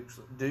year.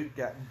 Duke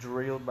got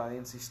drilled by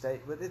NC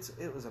State, but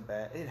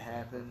it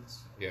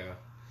happens. Yeah.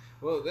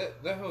 Well,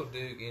 that whole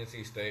Duke,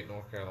 NC State,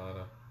 North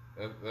Carolina,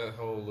 that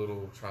whole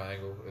little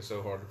triangle is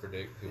so hard to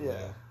predict who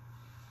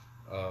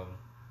win.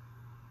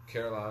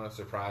 Carolina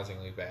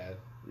surprisingly bad.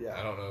 Yeah.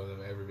 I don't know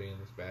them ever being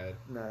this bad.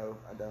 No,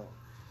 I don't.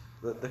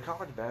 The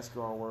college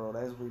basketball world,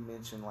 as we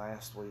mentioned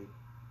last week,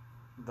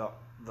 the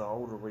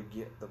older we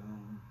get, the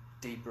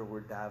deeper we're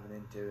diving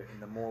into it,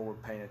 and the more we're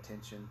paying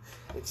attention.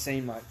 It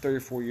seemed like 3 or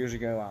 4 years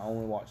ago I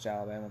only watched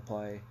Alabama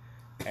play,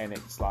 and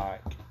it's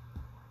like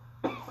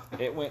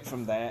it went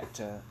from that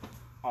to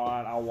all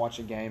right, I'll watch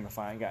a game if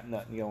I ain't got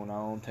nothing going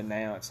on, to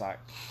now it's like,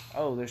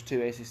 oh, there's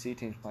 2 ACC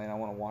teams playing, I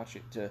want to watch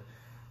it, to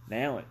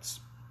now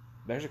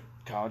there's a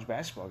college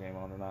basketball game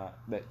on tonight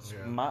that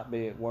might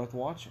be worth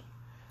watching.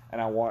 And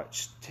I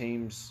watch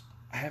teams.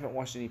 I haven't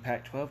watched any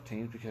Pac-12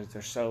 teams because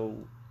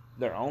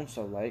they're on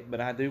so late,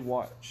 but I do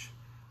watch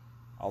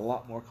a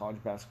lot more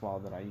college basketball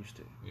than I used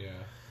to. Yeah.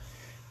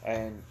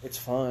 And it's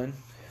fun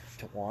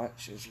to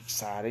watch. It's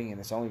exciting,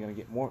 and it's only going to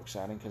get more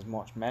exciting because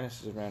March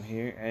Madness is around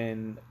here.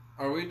 And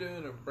are we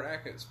doing a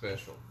bracket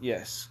special?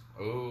 Yes.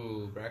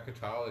 Oh,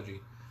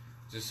 bracketology.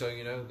 Just so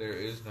you know,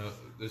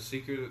 the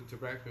secret to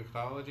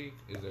bracketology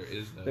is there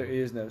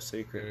is no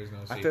secret. There is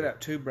no secret. I filled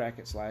out 2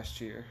 brackets last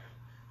year.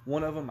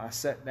 One of them I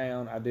sat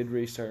down, I did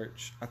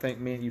research. I think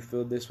me and you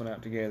filled this one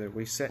out together.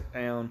 We sat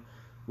down,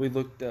 we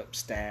looked up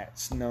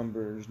stats,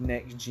 numbers,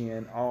 next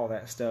gen, all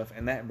that stuff,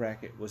 and that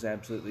bracket was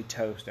absolutely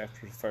toast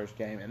after the first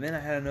game. And then I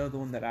had another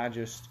one that I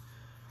just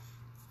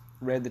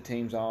read the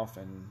teams off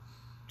and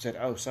said,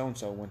 oh,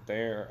 so-and-so went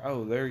there. Or,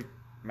 oh, their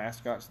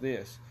mascot's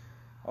this.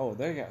 Oh,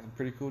 they got some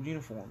pretty cool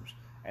uniforms.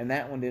 And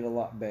that one did a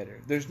lot better.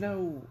 There's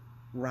no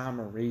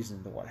rhyme or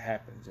reason to what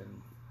happens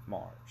in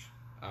March.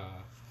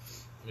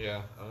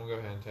 Yeah, I'm going to go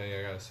ahead and tell you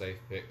I got a safe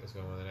pick that's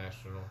going to win the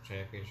national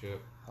championship.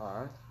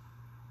 All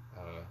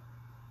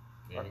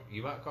right.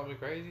 You might call me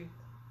crazy,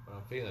 but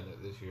I'm feeling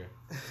it this year.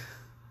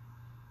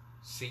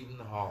 Seton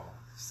Hall.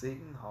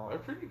 Seton Hall. They're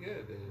pretty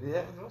good, dude.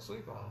 Yeah. Don't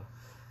sleep on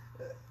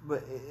them.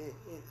 But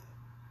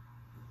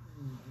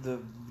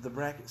the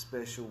bracket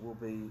special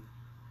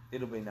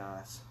it'll be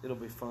nice. It'll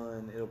be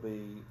fun.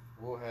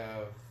 We'll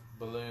have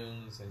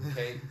balloons and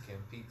cake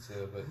and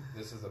pizza, but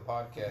this is a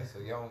podcast, so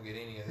y'all won't get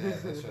any of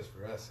that. That's just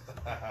for us.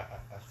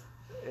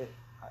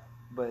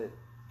 But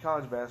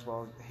college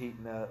basketball is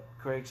heating up.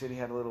 Craig said he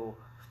had a little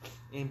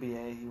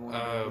NBA he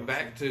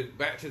wanted to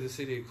back to the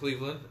city of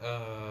Cleveland.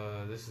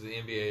 This is the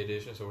NBA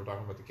edition, so we're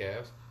talking about the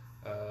Cavs.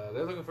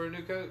 They're looking for a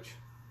new coach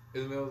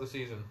in the middle of the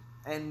season.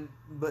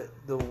 But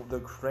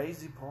the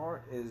crazy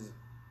part is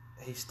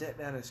he stepped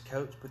down as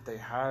coach, but they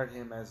hired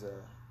him as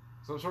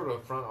some sort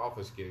of front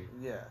office gig.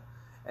 Yeah,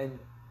 and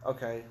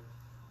okay,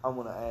 I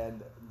want to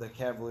add the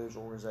Cavaliers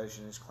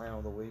organization is clown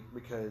of the week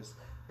because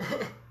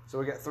so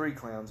we got 3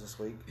 clowns this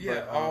week.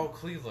 Yeah, but, all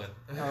Cleveland.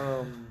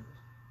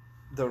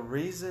 The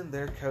reason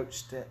their coach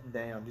stepped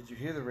down, did you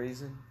hear the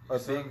reason?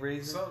 Big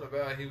reason? Something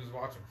about he was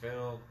watching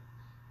film,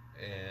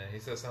 and he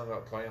said something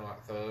about playing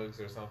like thugs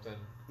or something.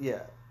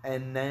 Yeah,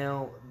 and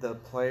now the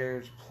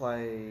players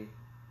play,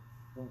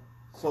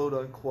 quote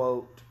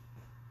unquote,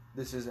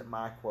 this isn't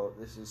my quote,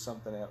 this is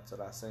something else that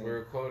I seen.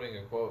 We're quoting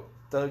a quote.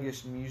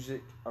 Thuggish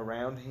music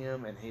around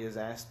him, and he has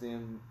asked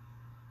them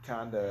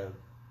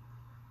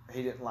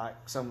he didn't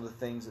like some of the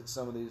things that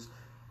some of these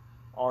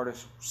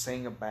artists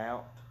sing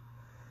about.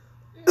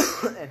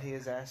 And he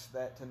has asked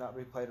that to not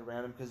be played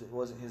around him because it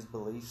wasn't his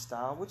belief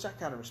style, which I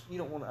kind of you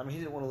don't want. He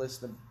didn't want to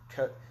listen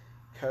to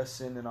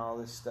cussing and all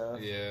this stuff.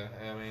 Yeah,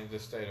 I mean the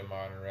state of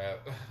modern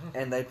rap.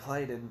 And they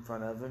played it in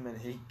front of him,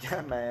 and he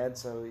got mad.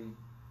 So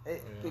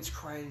it's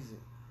crazy,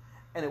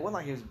 and it wasn't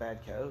like he was a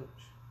bad coach.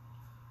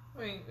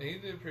 I mean, he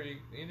did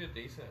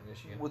decent at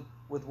Michigan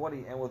with what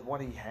he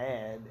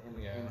had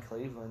in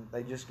Cleveland.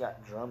 They just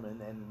got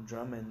Drummond, and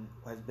Drummond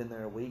has been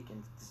there a week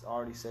and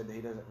already said that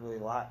he doesn't really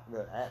like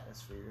the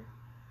atmosphere.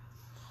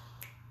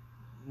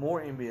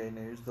 More NBA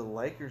news: the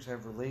Lakers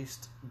have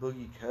released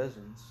Boogie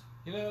Cousins.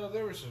 You know,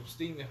 there were some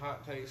steamy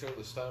hot takes over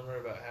the summer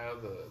about how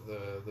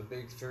the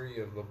big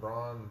 3 of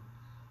LeBron,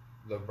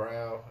 the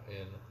Brow,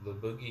 and the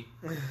Boogie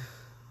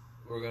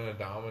were going to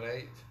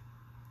dominate,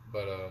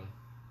 but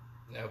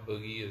now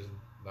Boogie is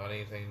not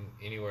anything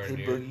anywhere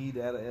near. He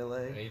boogied out of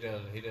L.A. He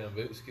done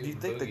boot scoop. Do you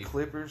think Boogie. the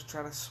Clippers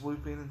try to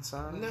swoop in and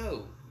sign him?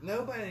 No,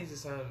 nobody needs to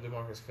sign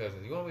DeMarcus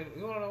Cousins. You want to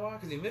know why?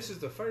 Because he misses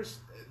the first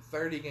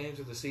 30 games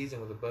of the season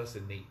with a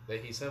busted knee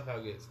that he somehow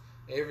gets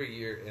every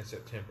year in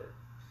September.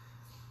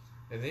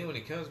 And then when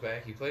he comes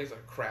back, he plays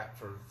like crap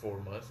for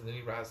 4 months, and then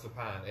he rides the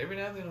pine. Every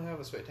now and then he'll have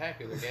a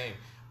spectacular game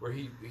where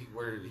he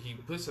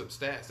puts up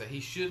stats that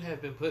he should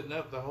have been putting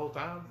up the whole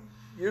time.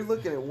 You're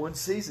looking at one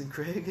season,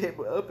 Craig.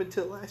 Up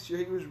until last year,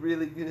 he was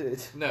really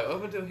good. No,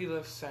 up until he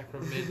left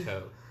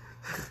Sacramento.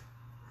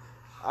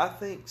 I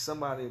think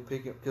somebody will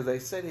pick him because they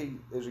said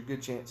there's a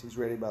good chance he's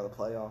ready by the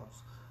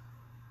playoffs.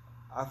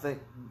 I think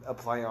a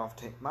playoff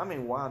team. I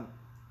mean, why?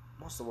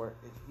 What's the word?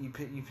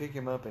 If you pick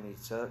him up and he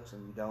sucks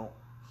and you don't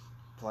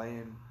play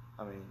him.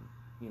 I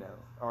mean,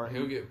 or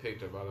he'll get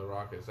picked up by the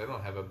Rockets. They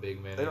don't have a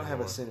big man. They don't have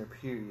a center.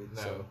 Period.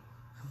 No. So.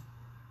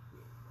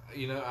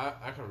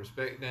 I can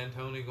respect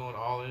D'Antoni going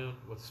all in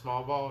with the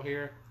small ball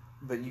here,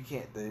 but you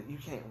can't win. You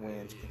can't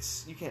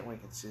win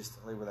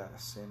consistently without a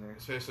center,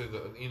 especially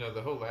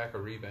the whole lack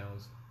of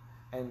rebounds.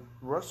 And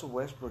Russell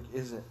Westbrook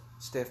isn't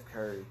Steph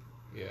Curry.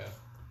 Yeah,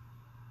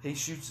 he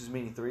shoots as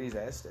many threes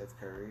as Steph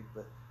Curry,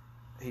 but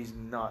he's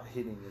not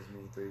hitting as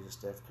many threes as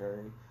Steph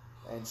Curry.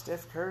 And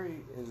Steph Curry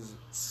is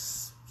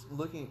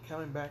looking at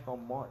coming back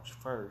on March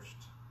 1st.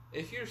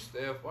 If you're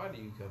Steph, why do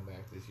you come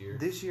back this year?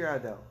 This year I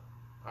don't.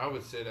 I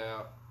would sit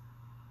out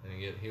and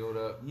get healed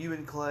up. You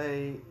and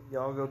Clay,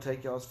 y'all go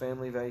take y'all's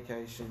family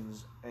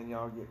vacations and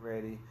y'all get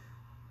ready.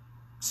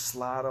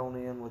 Slide on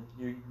in with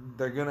you.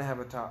 They're gonna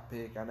have a top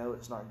pick. I know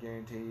it's not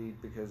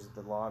guaranteed because of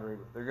the lottery,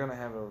 but they're gonna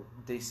have a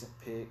decent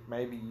pick.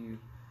 Maybe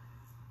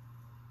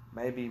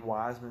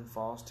Wiseman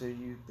falls to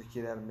you, the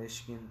kid out of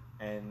Michigan,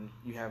 and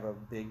you have a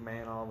big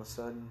man all of a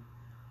sudden.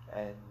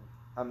 And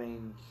I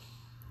mean,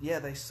 yeah,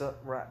 they suck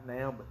right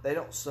now, but they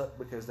don't suck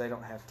because they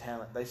don't have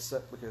talent. They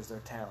suck because their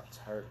talent's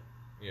hurt.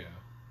 Yeah.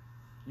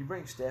 You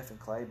bring Steph and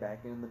Clay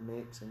back in the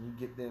mix, and you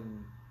get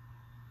them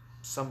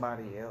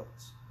somebody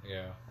else.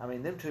 Yeah. I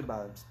mean, them two by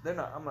themselves. They're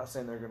not. I'm not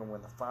saying they're going to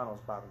win the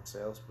finals by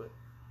themselves, but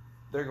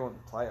they're going to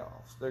the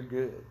playoffs. They're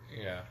good.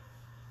 Yeah.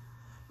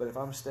 But if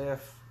I'm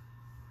Steph,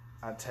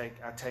 I take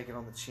it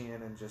on the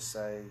chin and just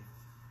say,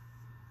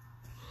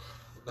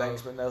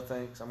 thanks, but no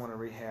thanks. I'm going to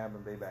rehab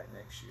and be back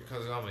next year.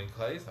 Because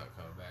Clay's not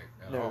coming back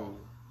at all.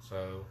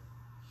 So.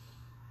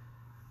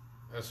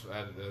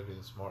 That'd be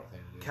the smart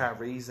thing to do.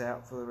 Kyrie's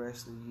out for the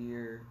rest of the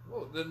year.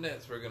 Well, the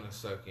Nets were going to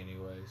suck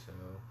anyway, so.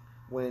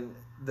 When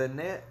the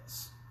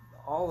Nets,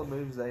 all the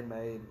moves they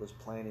made was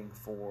planning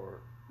for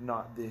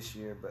not this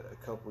year, but a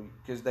couple,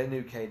 because they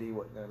knew KD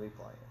wasn't going to be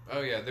playing. Oh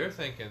yeah, they're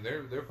thinking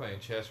they're playing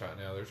chess right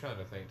now. They're trying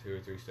to think 2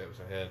 or 3 steps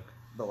ahead.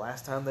 The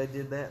last time they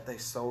did that, they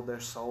sold their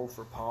soul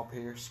for Paul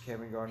Pierce,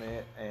 Kevin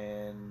Garnett,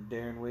 and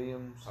Darren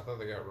Williams. I thought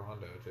they got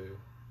Rondo too.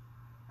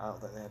 I don't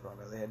think they had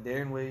Rondo. They had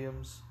Darren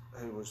Williams,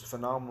 who was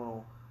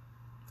phenomenal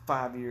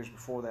 5 years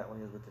before that when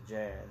he was with the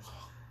Jazz.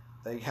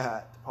 They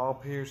got Paul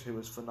Pierce, who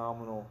was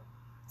phenomenal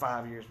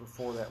 5 years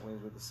before that when he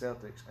was with the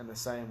Celtics, and the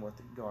same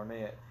with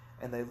Garnett.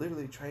 And they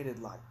literally traded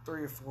like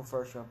 3 or 4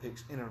 first-round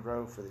picks in a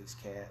row for these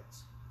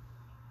cats.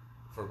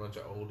 for a bunch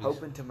of oldies.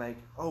 hoping to make.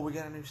 Oh, we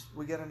got a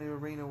new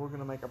arena. We're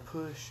gonna make a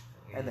push,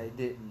 and they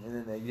didn't, and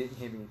then they didn't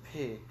have any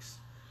picks.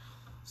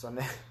 So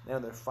now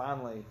they're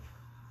finally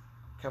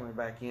coming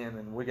back in,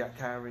 and we got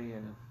Kyrie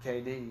and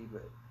KD,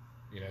 but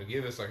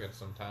give us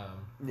some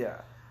time.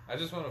 Yeah. I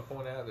just want to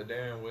point out that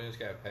Darren Williams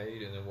got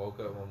paid and then woke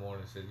up one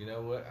morning and said, "You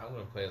know what? I'm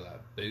going to play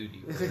like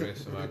booty for the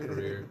rest of my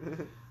career."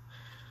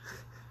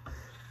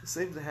 It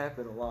seems to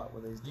happen a lot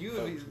when these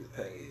folks get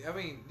paid. I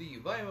mean, do you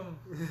blame them?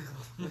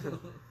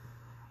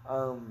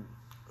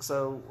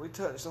 So we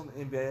touched on the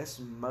NBA. That's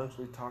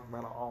mostly talking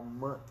about it all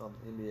month on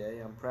the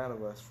NBA. I'm proud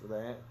of us for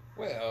that.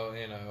 Well,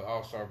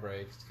 All-Star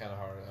break, it's kind of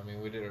hard. I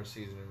mean, we did our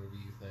season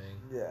review thing.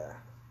 Yeah.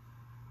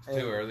 It's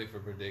too early for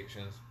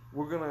predictions.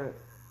 We're going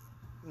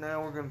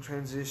to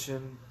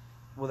transition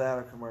without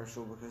a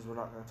commercial because we're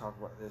not going to talk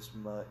about this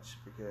much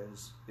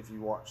because if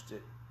you watched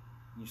it,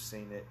 you've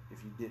seen it.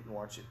 If you didn't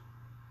watch it,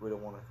 we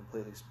don't want to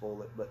completely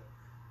spoil it. But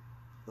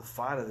the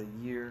fight of the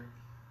year.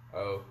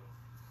 Oh.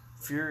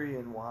 Fury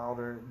and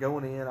Wilder.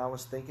 Going in, I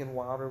was thinking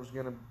Wilder was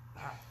going to...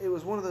 It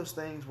was one of those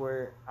things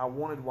where I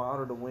wanted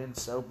Wilder to win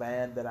so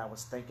bad that I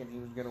was thinking he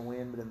was going to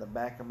win, but in the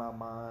back of my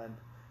mind,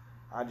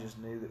 I just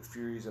knew that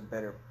Fury's a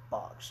better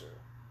boxer.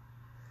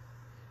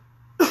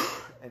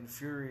 And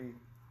Fury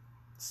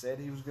said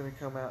he was going to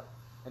come out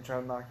and try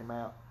to knock him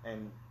out,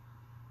 and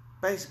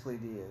basically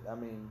did. I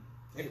mean...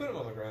 He put him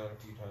on the ground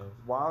a few times.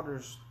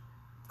 Wilder's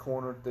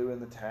corner threw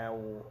in the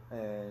towel,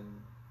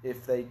 and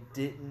if they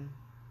didn't,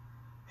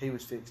 he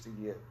was fixed to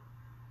get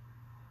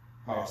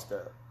messed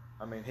up.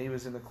 I mean, he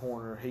was in the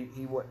corner.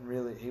 He wasn't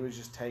really... He was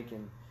just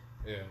taking...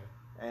 Yeah.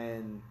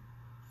 And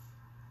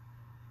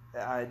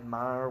I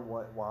admire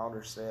what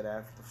Wilder said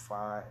after the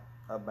fight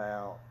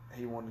about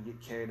he wanted to get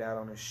carried out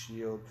on his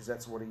shield because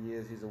that's what he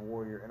is. He's a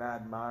warrior. And I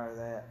admire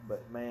that.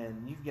 But,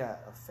 man, you've got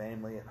a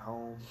family at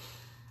home.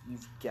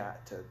 You've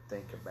got to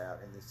think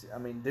about in this. I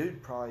mean,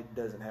 dude probably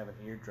doesn't have an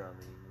eardrum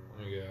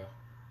anymore.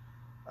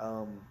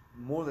 Yeah.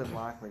 More than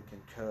likely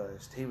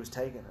concussed. He was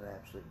taking an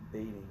absolute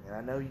beating. And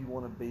I know you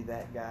want to be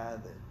that guy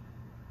that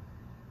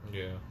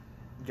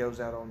goes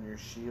out on your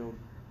shield,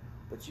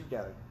 but you've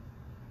got to...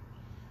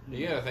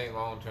 You got to think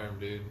long term,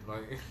 dude.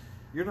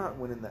 You're not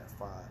winning that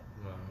fight.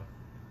 No.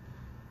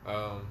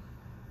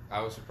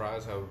 I was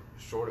surprised how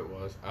short it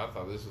was. I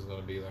thought this was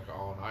going to be like an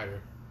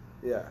all-nighter.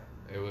 Yeah.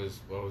 It was,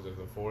 what was it,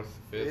 the fourth,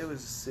 fifth? It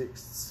was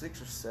six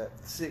or seven.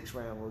 Sixth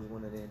round was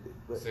when it ended.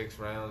 But 6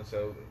 rounds,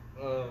 so...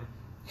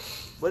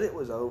 but it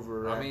was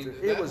over.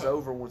 It was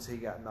over once he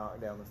got knocked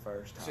down the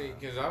first time. See,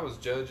 because I was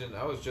judging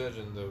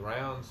the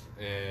rounds,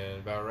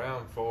 and by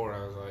round 4,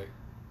 I was like,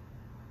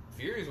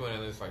 Fury's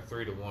winning this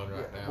 3-1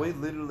 right now. We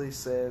literally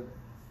said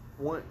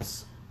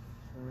once,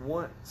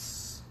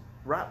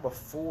 right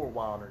before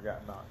Wilder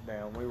got knocked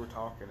down, we were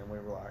talking and we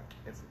were like,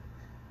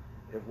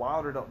 if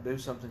Wilder don't do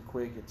something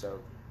quick, it's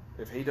over.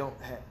 If he don't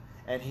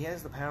and he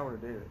has the power to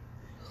do it,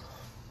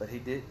 but he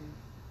didn't.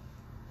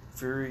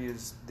 Fury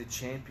is the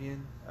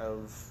champion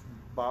of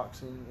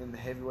boxing in the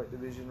heavyweight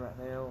division right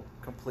now,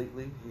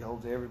 completely. He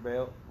holds every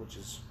belt, which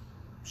is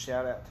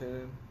shout out to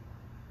him.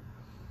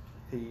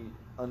 He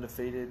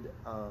undefeated.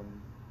 I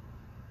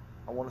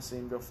want to see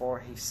him go far.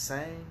 He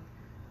sang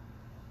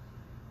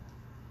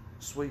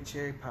Sweet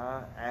Cherry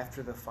Pie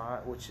after the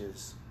fight, which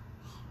is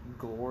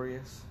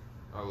glorious.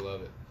 I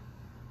love it.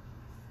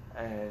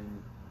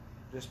 And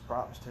just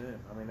props to him.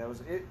 I mean, that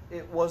was it.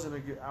 It wasn't a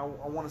good. I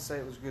want to say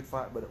it was a good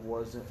fight, but it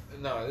wasn't.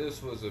 No,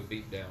 this was a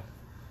beatdown.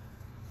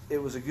 It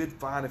was a good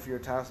fight if you're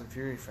a Tyson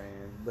Fury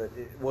fan, but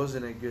it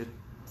wasn't a good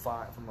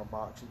fight from a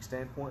boxing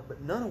standpoint. But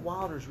none of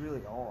Wilder's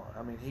really are.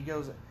 I mean, he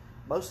goes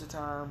most of the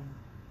time.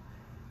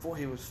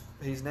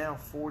 He's now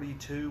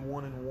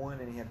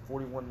 42-1-1, and he had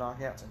 41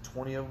 knockouts, and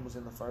 20 of them was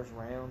in the first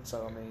round.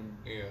 So I mean,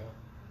 yeah.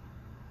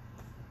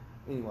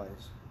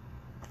 Anyways.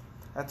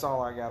 That's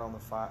all I got on the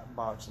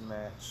boxing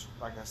match.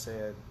 Like I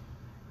said,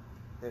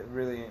 it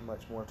really ain't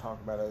much more to talk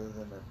about other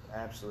than an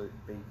absolute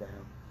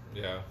beatdown.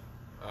 Yeah,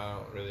 I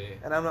don't really...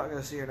 And I'm not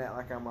going to sit here and act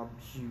like I'm a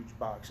huge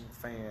boxing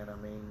fan. I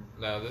mean...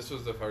 No, this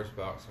was the first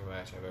boxing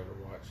match I've ever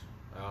watched,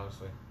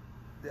 honestly.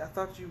 I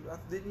thought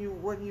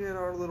wasn't you at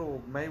our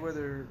little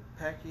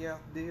Mayweather-Pacquiao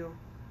deal?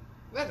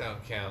 That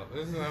don't count.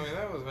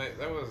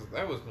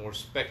 That was more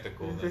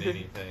spectacle than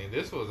anything.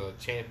 This was a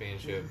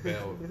championship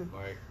belt,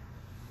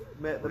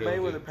 The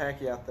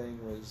Mayweather-Pacquiao thing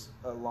was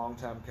a long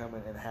time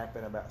coming and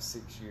happened about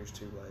 6 years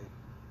too late.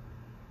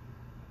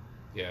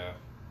 Yeah.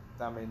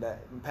 I mean,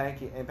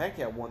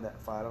 Pacquiao won that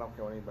fight. I don't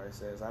care what anybody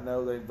says. I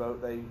know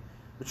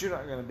but you're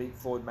not going to beat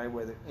Floyd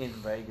Mayweather in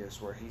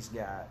Vegas where he's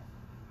got...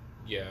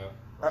 Yeah.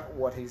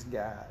 What he's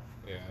got.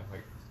 Yeah,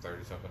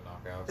 30-something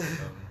knockouts or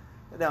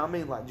something. No, I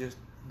mean, just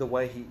the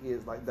way he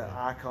is, the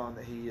icon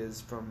that he is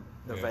from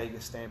the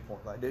Vegas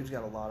standpoint. Dude's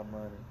got a lot of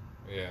money.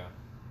 Yeah.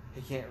 He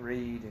can't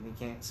read and he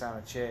can't sign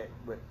a check,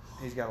 but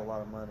he's got a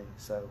lot of money.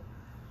 So,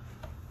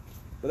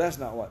 but that's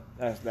not what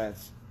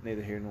that's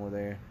neither here nor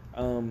there.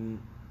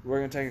 We're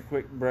gonna take a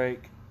quick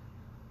break,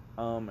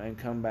 and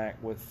come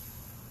back with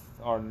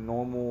our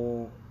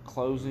normal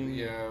closing.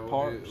 Yeah,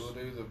 parts. We'll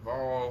do the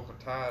Ball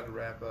Tide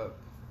wrap up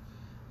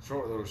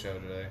Short little show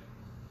today.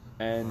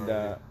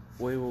 And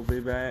we will be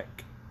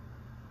back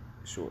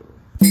shortly.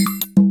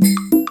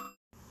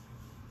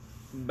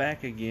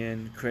 Back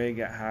again. Craig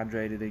got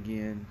hydrated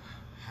again.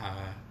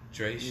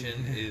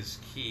 Hydration is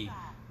key.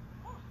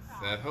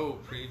 That whole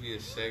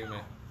previous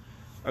segment.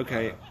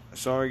 Okay,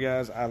 sorry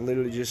guys. I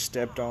literally just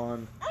stepped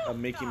on a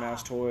Mickey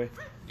Mouse toy.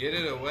 Get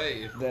it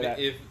away.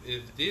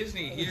 If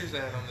Disney hears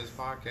that on this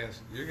podcast,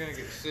 you're going to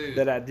get sued.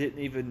 That I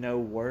didn't even know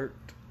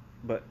worked.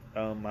 But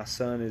my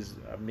son is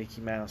a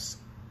Mickey Mouse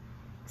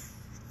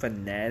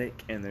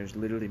fanatic, and there's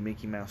literally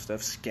Mickey Mouse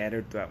stuff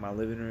scattered throughout my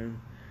living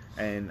room.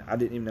 And I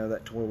didn't even know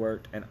that toy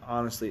worked. And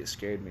honestly, it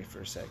scared me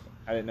for a second.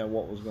 I didn't know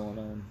what was going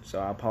on. So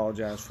I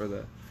apologize for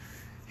the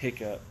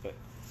hiccup. But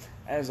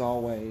as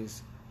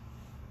always,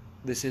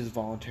 this is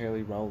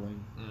voluntarily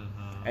rolling.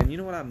 Mm-hmm. And you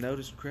know what I've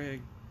noticed,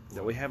 Craig?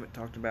 That we haven't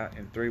talked about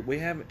we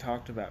haven't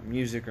talked about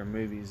music or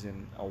movies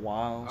in a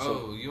while.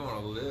 So you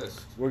want a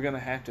list? We're going to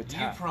have to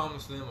You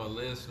promised them a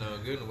list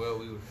knowing good and well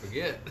we would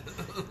forget.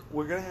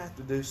 We're going to have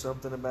to do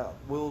something about...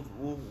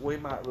 We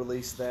might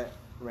release that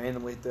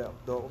randomly. That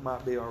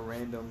might be our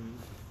random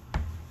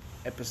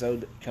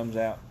episode that comes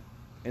out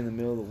in the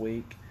middle of the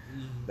week.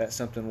 Mm-hmm. That's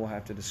something we'll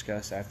have to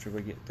discuss after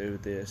we get through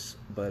this.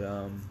 But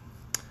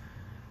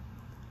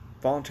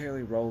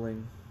voluntarily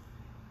rolling...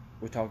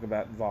 We talk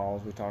about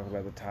Vols. We talk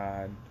about the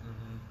Tide.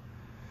 Mm-hmm.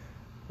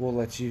 We'll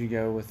let you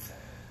go with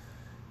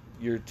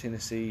your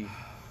Tennessee.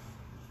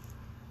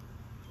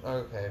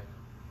 Okay.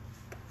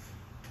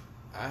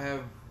 I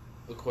have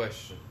a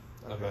question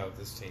about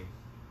this team.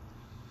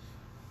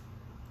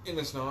 And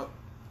it's not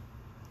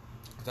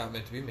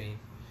meant to be mean.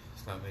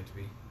 It's not meant to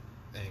be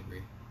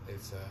angry.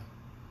 It's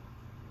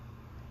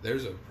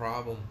there's a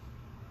problem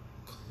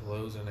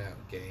closing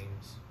out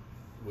games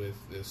with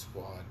this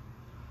squad.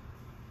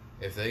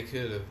 If they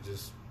could have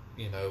just,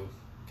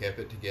 kept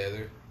it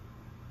together,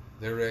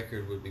 their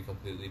record would be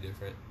completely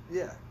different.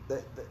 Yeah.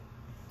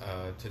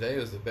 Today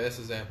was the best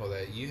example of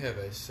that. You have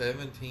a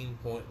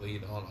 17-point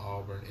lead on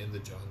Auburn in the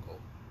jungle.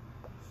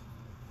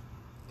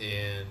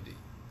 And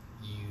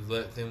you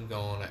let them go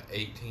on an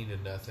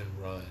 18-0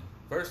 run.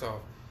 First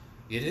off,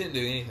 you didn't do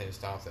anything to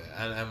stop that.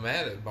 And I'm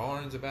mad at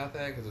Barnes about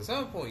that because at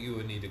some point you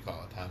would need to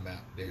call a timeout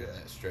during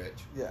that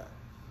stretch. Yeah.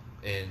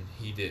 And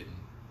he didn't.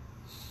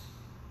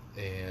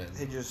 And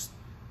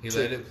he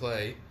let it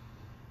play,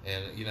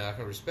 and I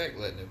can respect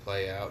letting it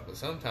play out, but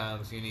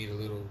sometimes you need a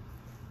little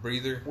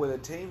breather. When a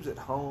team's at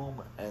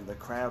home and the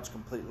crowd's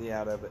completely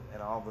out of it,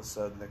 and all of a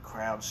sudden the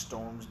crowd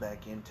storms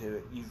back into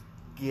it, you've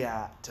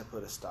got to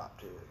put a stop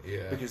to it.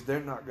 Yeah. Because they're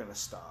not going to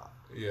stop.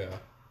 Yeah.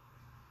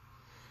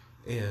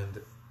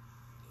 And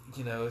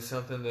it's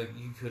something that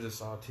you could have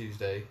saw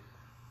Tuesday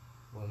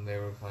when they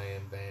were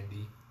playing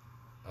Vandy.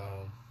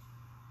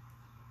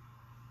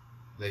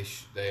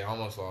 They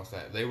almost lost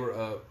that. They were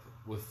up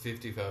with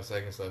 55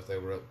 seconds left. They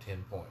were up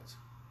 10 points,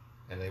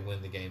 and they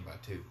win the game by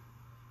 2.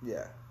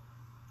 Yeah.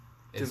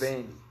 To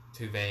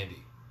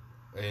Vandy,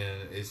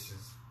 and it's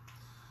just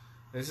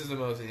this is the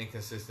most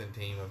inconsistent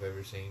team I've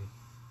ever seen.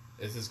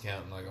 This is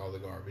counting like all the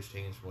garbage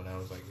teams when I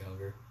was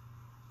younger.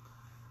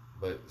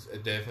 But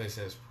definitely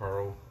since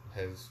Pearl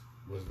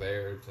was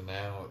there to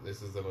now,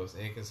 this is the most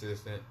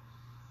inconsistent.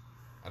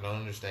 I don't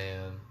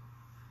understand,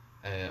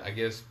 and I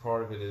guess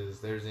part of it is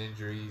there's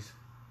injuries.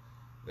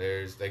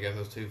 They got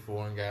those 2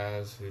 foreign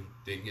guys who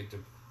didn't get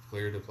to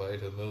clear to play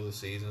to the middle of the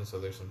season, so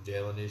there's some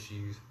gelling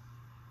issues.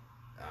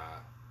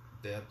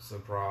 Depth's a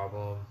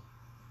problem.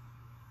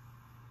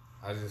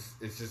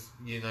 It's just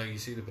you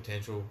see the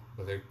potential,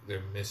 but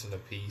they're missing a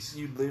piece.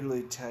 You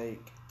literally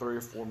take 3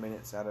 or 4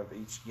 minutes out of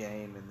each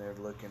game, and they're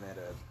looking at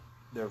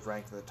they're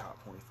ranked in the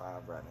top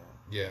 25 right now.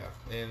 Yeah,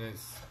 and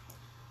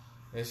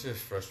it's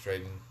just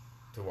frustrating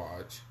to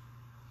watch.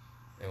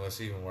 And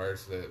what's even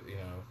worse that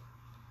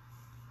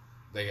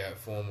they got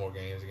 4 more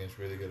games against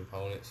really good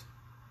opponents.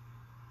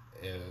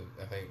 And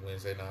I think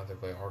Wednesday night they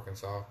play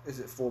Arkansas.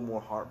 Is it 4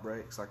 more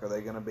heartbreaks? Are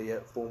they going to be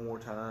up 4 more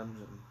times?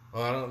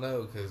 Well, I don't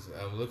know because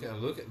I'm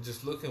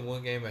looking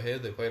one game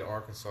ahead. They played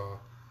Arkansas,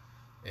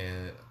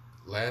 and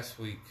last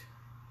week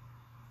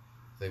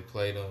they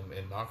played them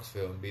in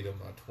Knoxville and beat them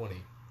by 20.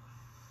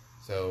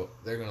 So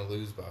they're going to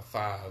lose by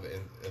 5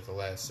 at the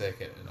last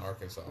second in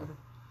Arkansas. Mm-hmm.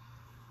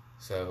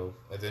 So,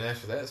 and then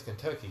after that it's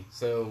Kentucky.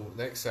 So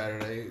next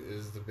Saturday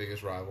is the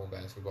biggest rival in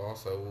basketball.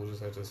 So we'll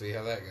just have to see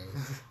how that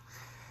goes.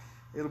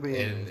 It'll be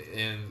and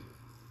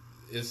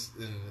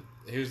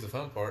here's the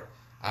fun part.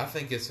 I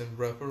think it's in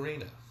Rupp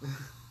Arena.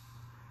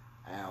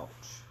 Ouch.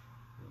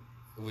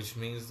 Which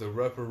means the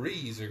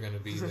Rupparees are going to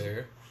be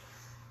there.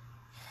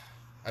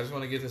 I just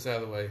want to get this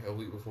out of the way a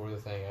week before the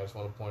thing. I just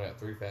want to point out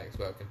 3 facts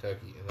about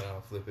Kentucky, and then I'll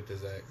flip it to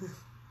Zach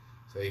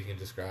so he can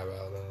describe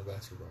Alabama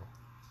basketball.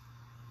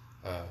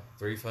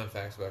 3 fun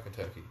facts about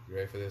Kentucky. You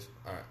ready for this?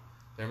 All right.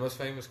 Their most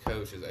famous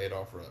coach is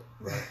Adolph Rupp,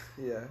 right?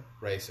 Yeah.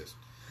 Racist.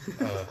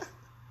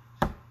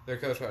 Their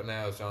coach right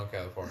now is John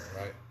Calipari,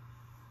 right?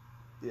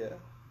 Yeah.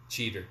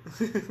 Cheater.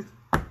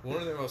 One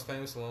of their most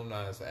famous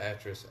alumni is the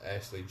actress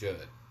Ashley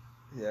Judd.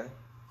 Yeah.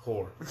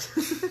 Whore.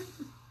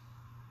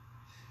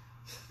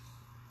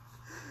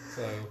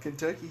 So,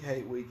 Kentucky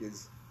hate week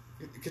is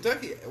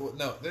Kentucky. Well,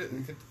 no,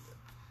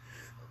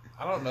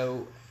 I don't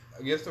know.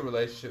 I guess the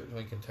relationship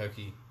between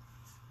Kentucky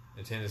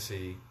and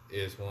Tennessee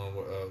is one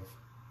of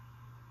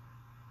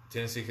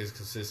Tennessee has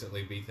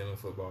consistently beat them in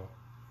football.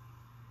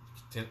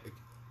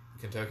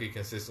 Kentucky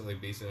consistently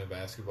beats them in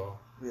basketball.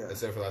 Yeah.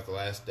 Except for like the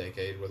last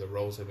decade where the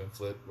roles have been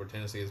flipped, where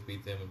Tennessee has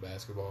beat them in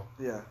basketball.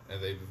 Yeah.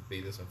 And they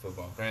beat us in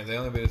football. Granted, they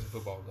only beat us in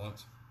football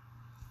once.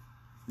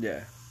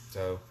 Yeah.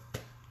 So,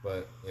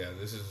 but yeah,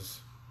 this is.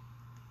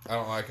 I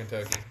don't like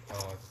Kentucky. I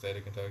don't like the state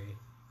of Kentucky.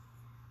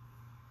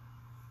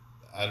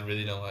 I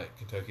really don't like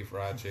Kentucky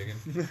Fried Chicken.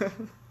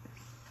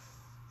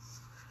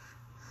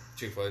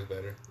 Chick-fil-A's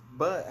better.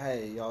 But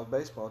hey, y'all's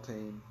baseball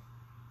team.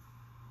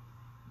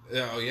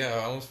 Yeah, oh yeah,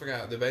 I almost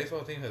forgot. The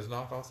baseball team has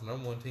knocked off the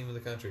number one team in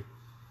the country.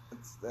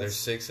 They're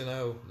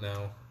 6-0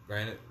 now.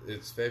 Granted,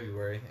 it's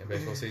February and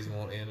baseball season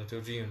won't end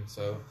until June,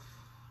 so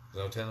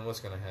there's no telling what's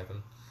going to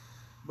happen.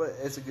 But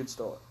it's a good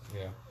start.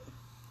 Yeah.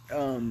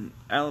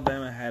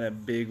 Alabama had a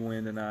big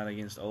win tonight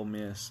against Ole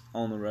Miss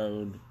on the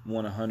road,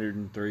 won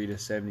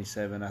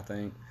 103-77, I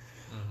think,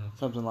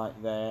 something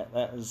like that.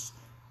 That was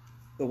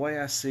the way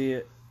I see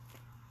it.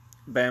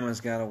 Bama's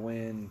got to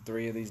win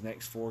 3 of these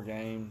next 4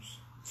 games.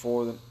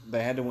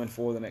 They had to win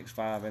 4 of the next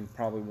 5 and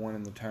probably 1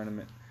 in the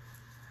tournament.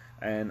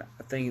 And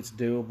I think it's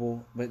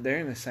doable. But they're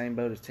in the same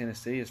boat as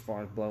Tennessee as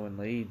far as blowing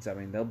leads. I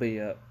mean, they'll be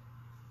up.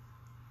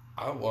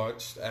 I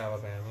watched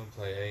Alabama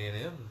play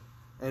A&M.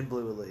 And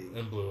blew a lead.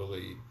 They blew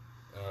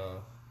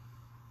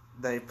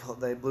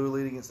a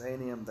lead against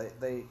A&M.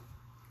 They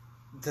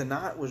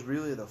tonight was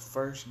really the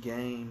first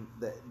game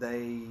that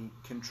they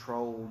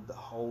controlled the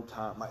whole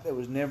time. Like, there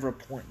was never a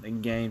point in the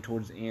game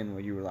towards the end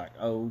where you were like,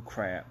 oh,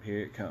 crap, here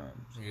it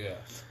comes. Yeah.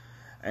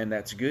 And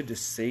that's good to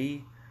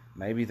see.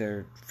 Maybe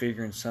they're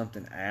figuring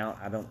something out.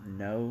 I don't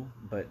know.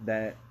 But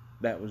that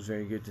was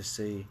very good to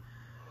see.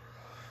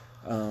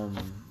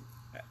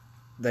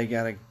 They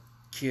got a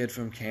kid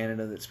from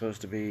Canada that's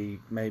supposed to be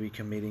maybe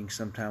committing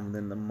sometime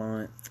within the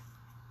month.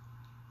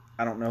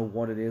 I don't know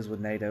what it is with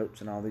Nate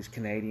Oates and all these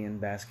Canadian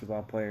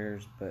basketball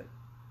players, but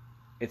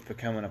it's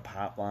becoming a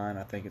pipeline.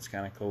 I think it's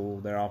kind of cool.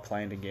 They're all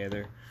playing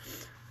together.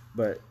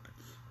 But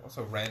what's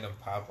a random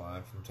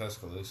pipeline from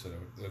Tuscaloosa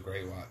to the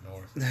Great White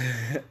North?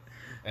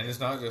 And it's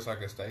not just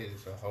like a state;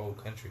 it's a whole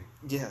country.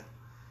 Yeah.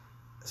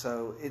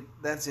 So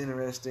that's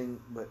interesting.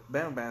 But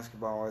Bama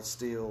basketball is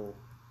still,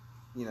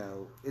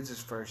 it's his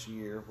first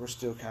year. We're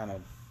still kind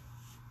of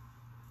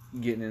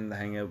getting in the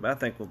hang of it. But I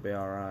think we'll be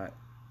all right.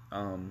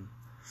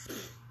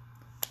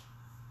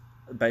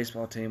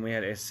 Baseball team, we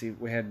had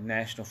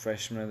National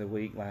Freshman of the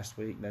Week last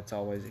week. That's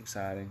always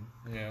exciting.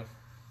 Yeah.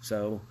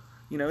 So,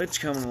 it's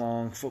coming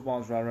along.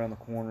 Football's right around the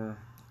corner.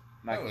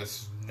 No,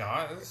 it's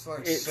not. It's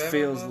like it 7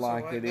 feels months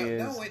like away. it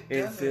is. No,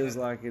 it feels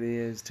like it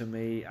is to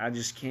me. I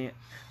just can't.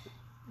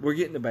 We're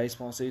getting to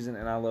baseball season,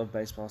 and I love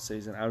baseball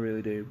season. I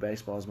really do.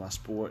 Baseball is my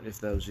sport. If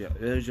those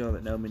y'all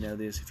that know me know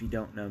this. If you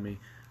don't know me,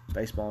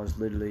 baseball is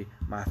literally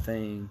my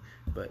thing.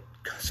 But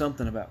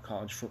something about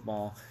college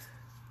football,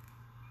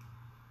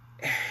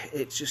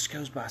 it just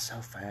goes by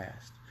so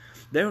fast.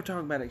 They were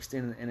talking about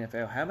extending the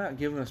NFL. How about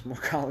giving us more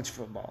college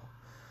football?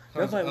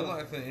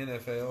 Unlike the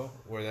NFL,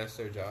 where that's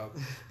their job,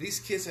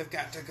 these kids have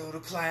got to go to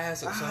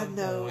class at some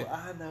point.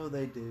 I know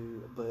they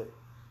do, but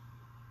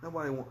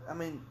nobody wants. I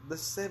mean, the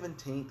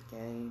 17th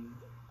game.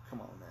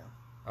 Come on now.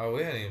 Oh,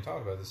 we hadn't even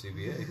talked about the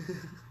CBA.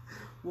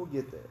 We'll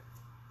get there.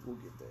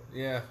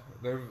 Yeah,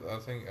 I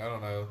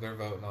don't know. They're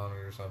voting on it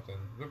or something.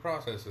 The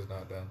process is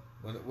not done.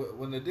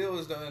 When the deal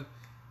is done,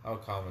 I'll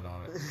comment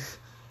on it.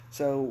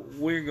 So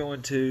we're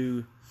going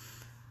to,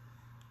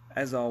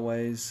 as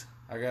always.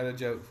 I got a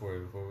joke for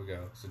you before we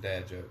go. It's a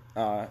dad joke.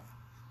 All right.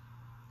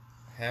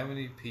 How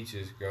many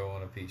peaches grow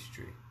on a peach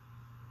tree?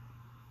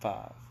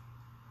 5.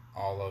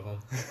 All of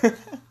them.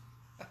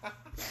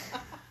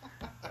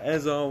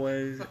 As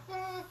always,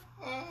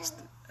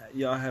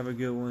 y'all have a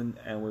good one,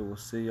 and we will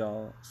see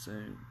y'all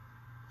soon.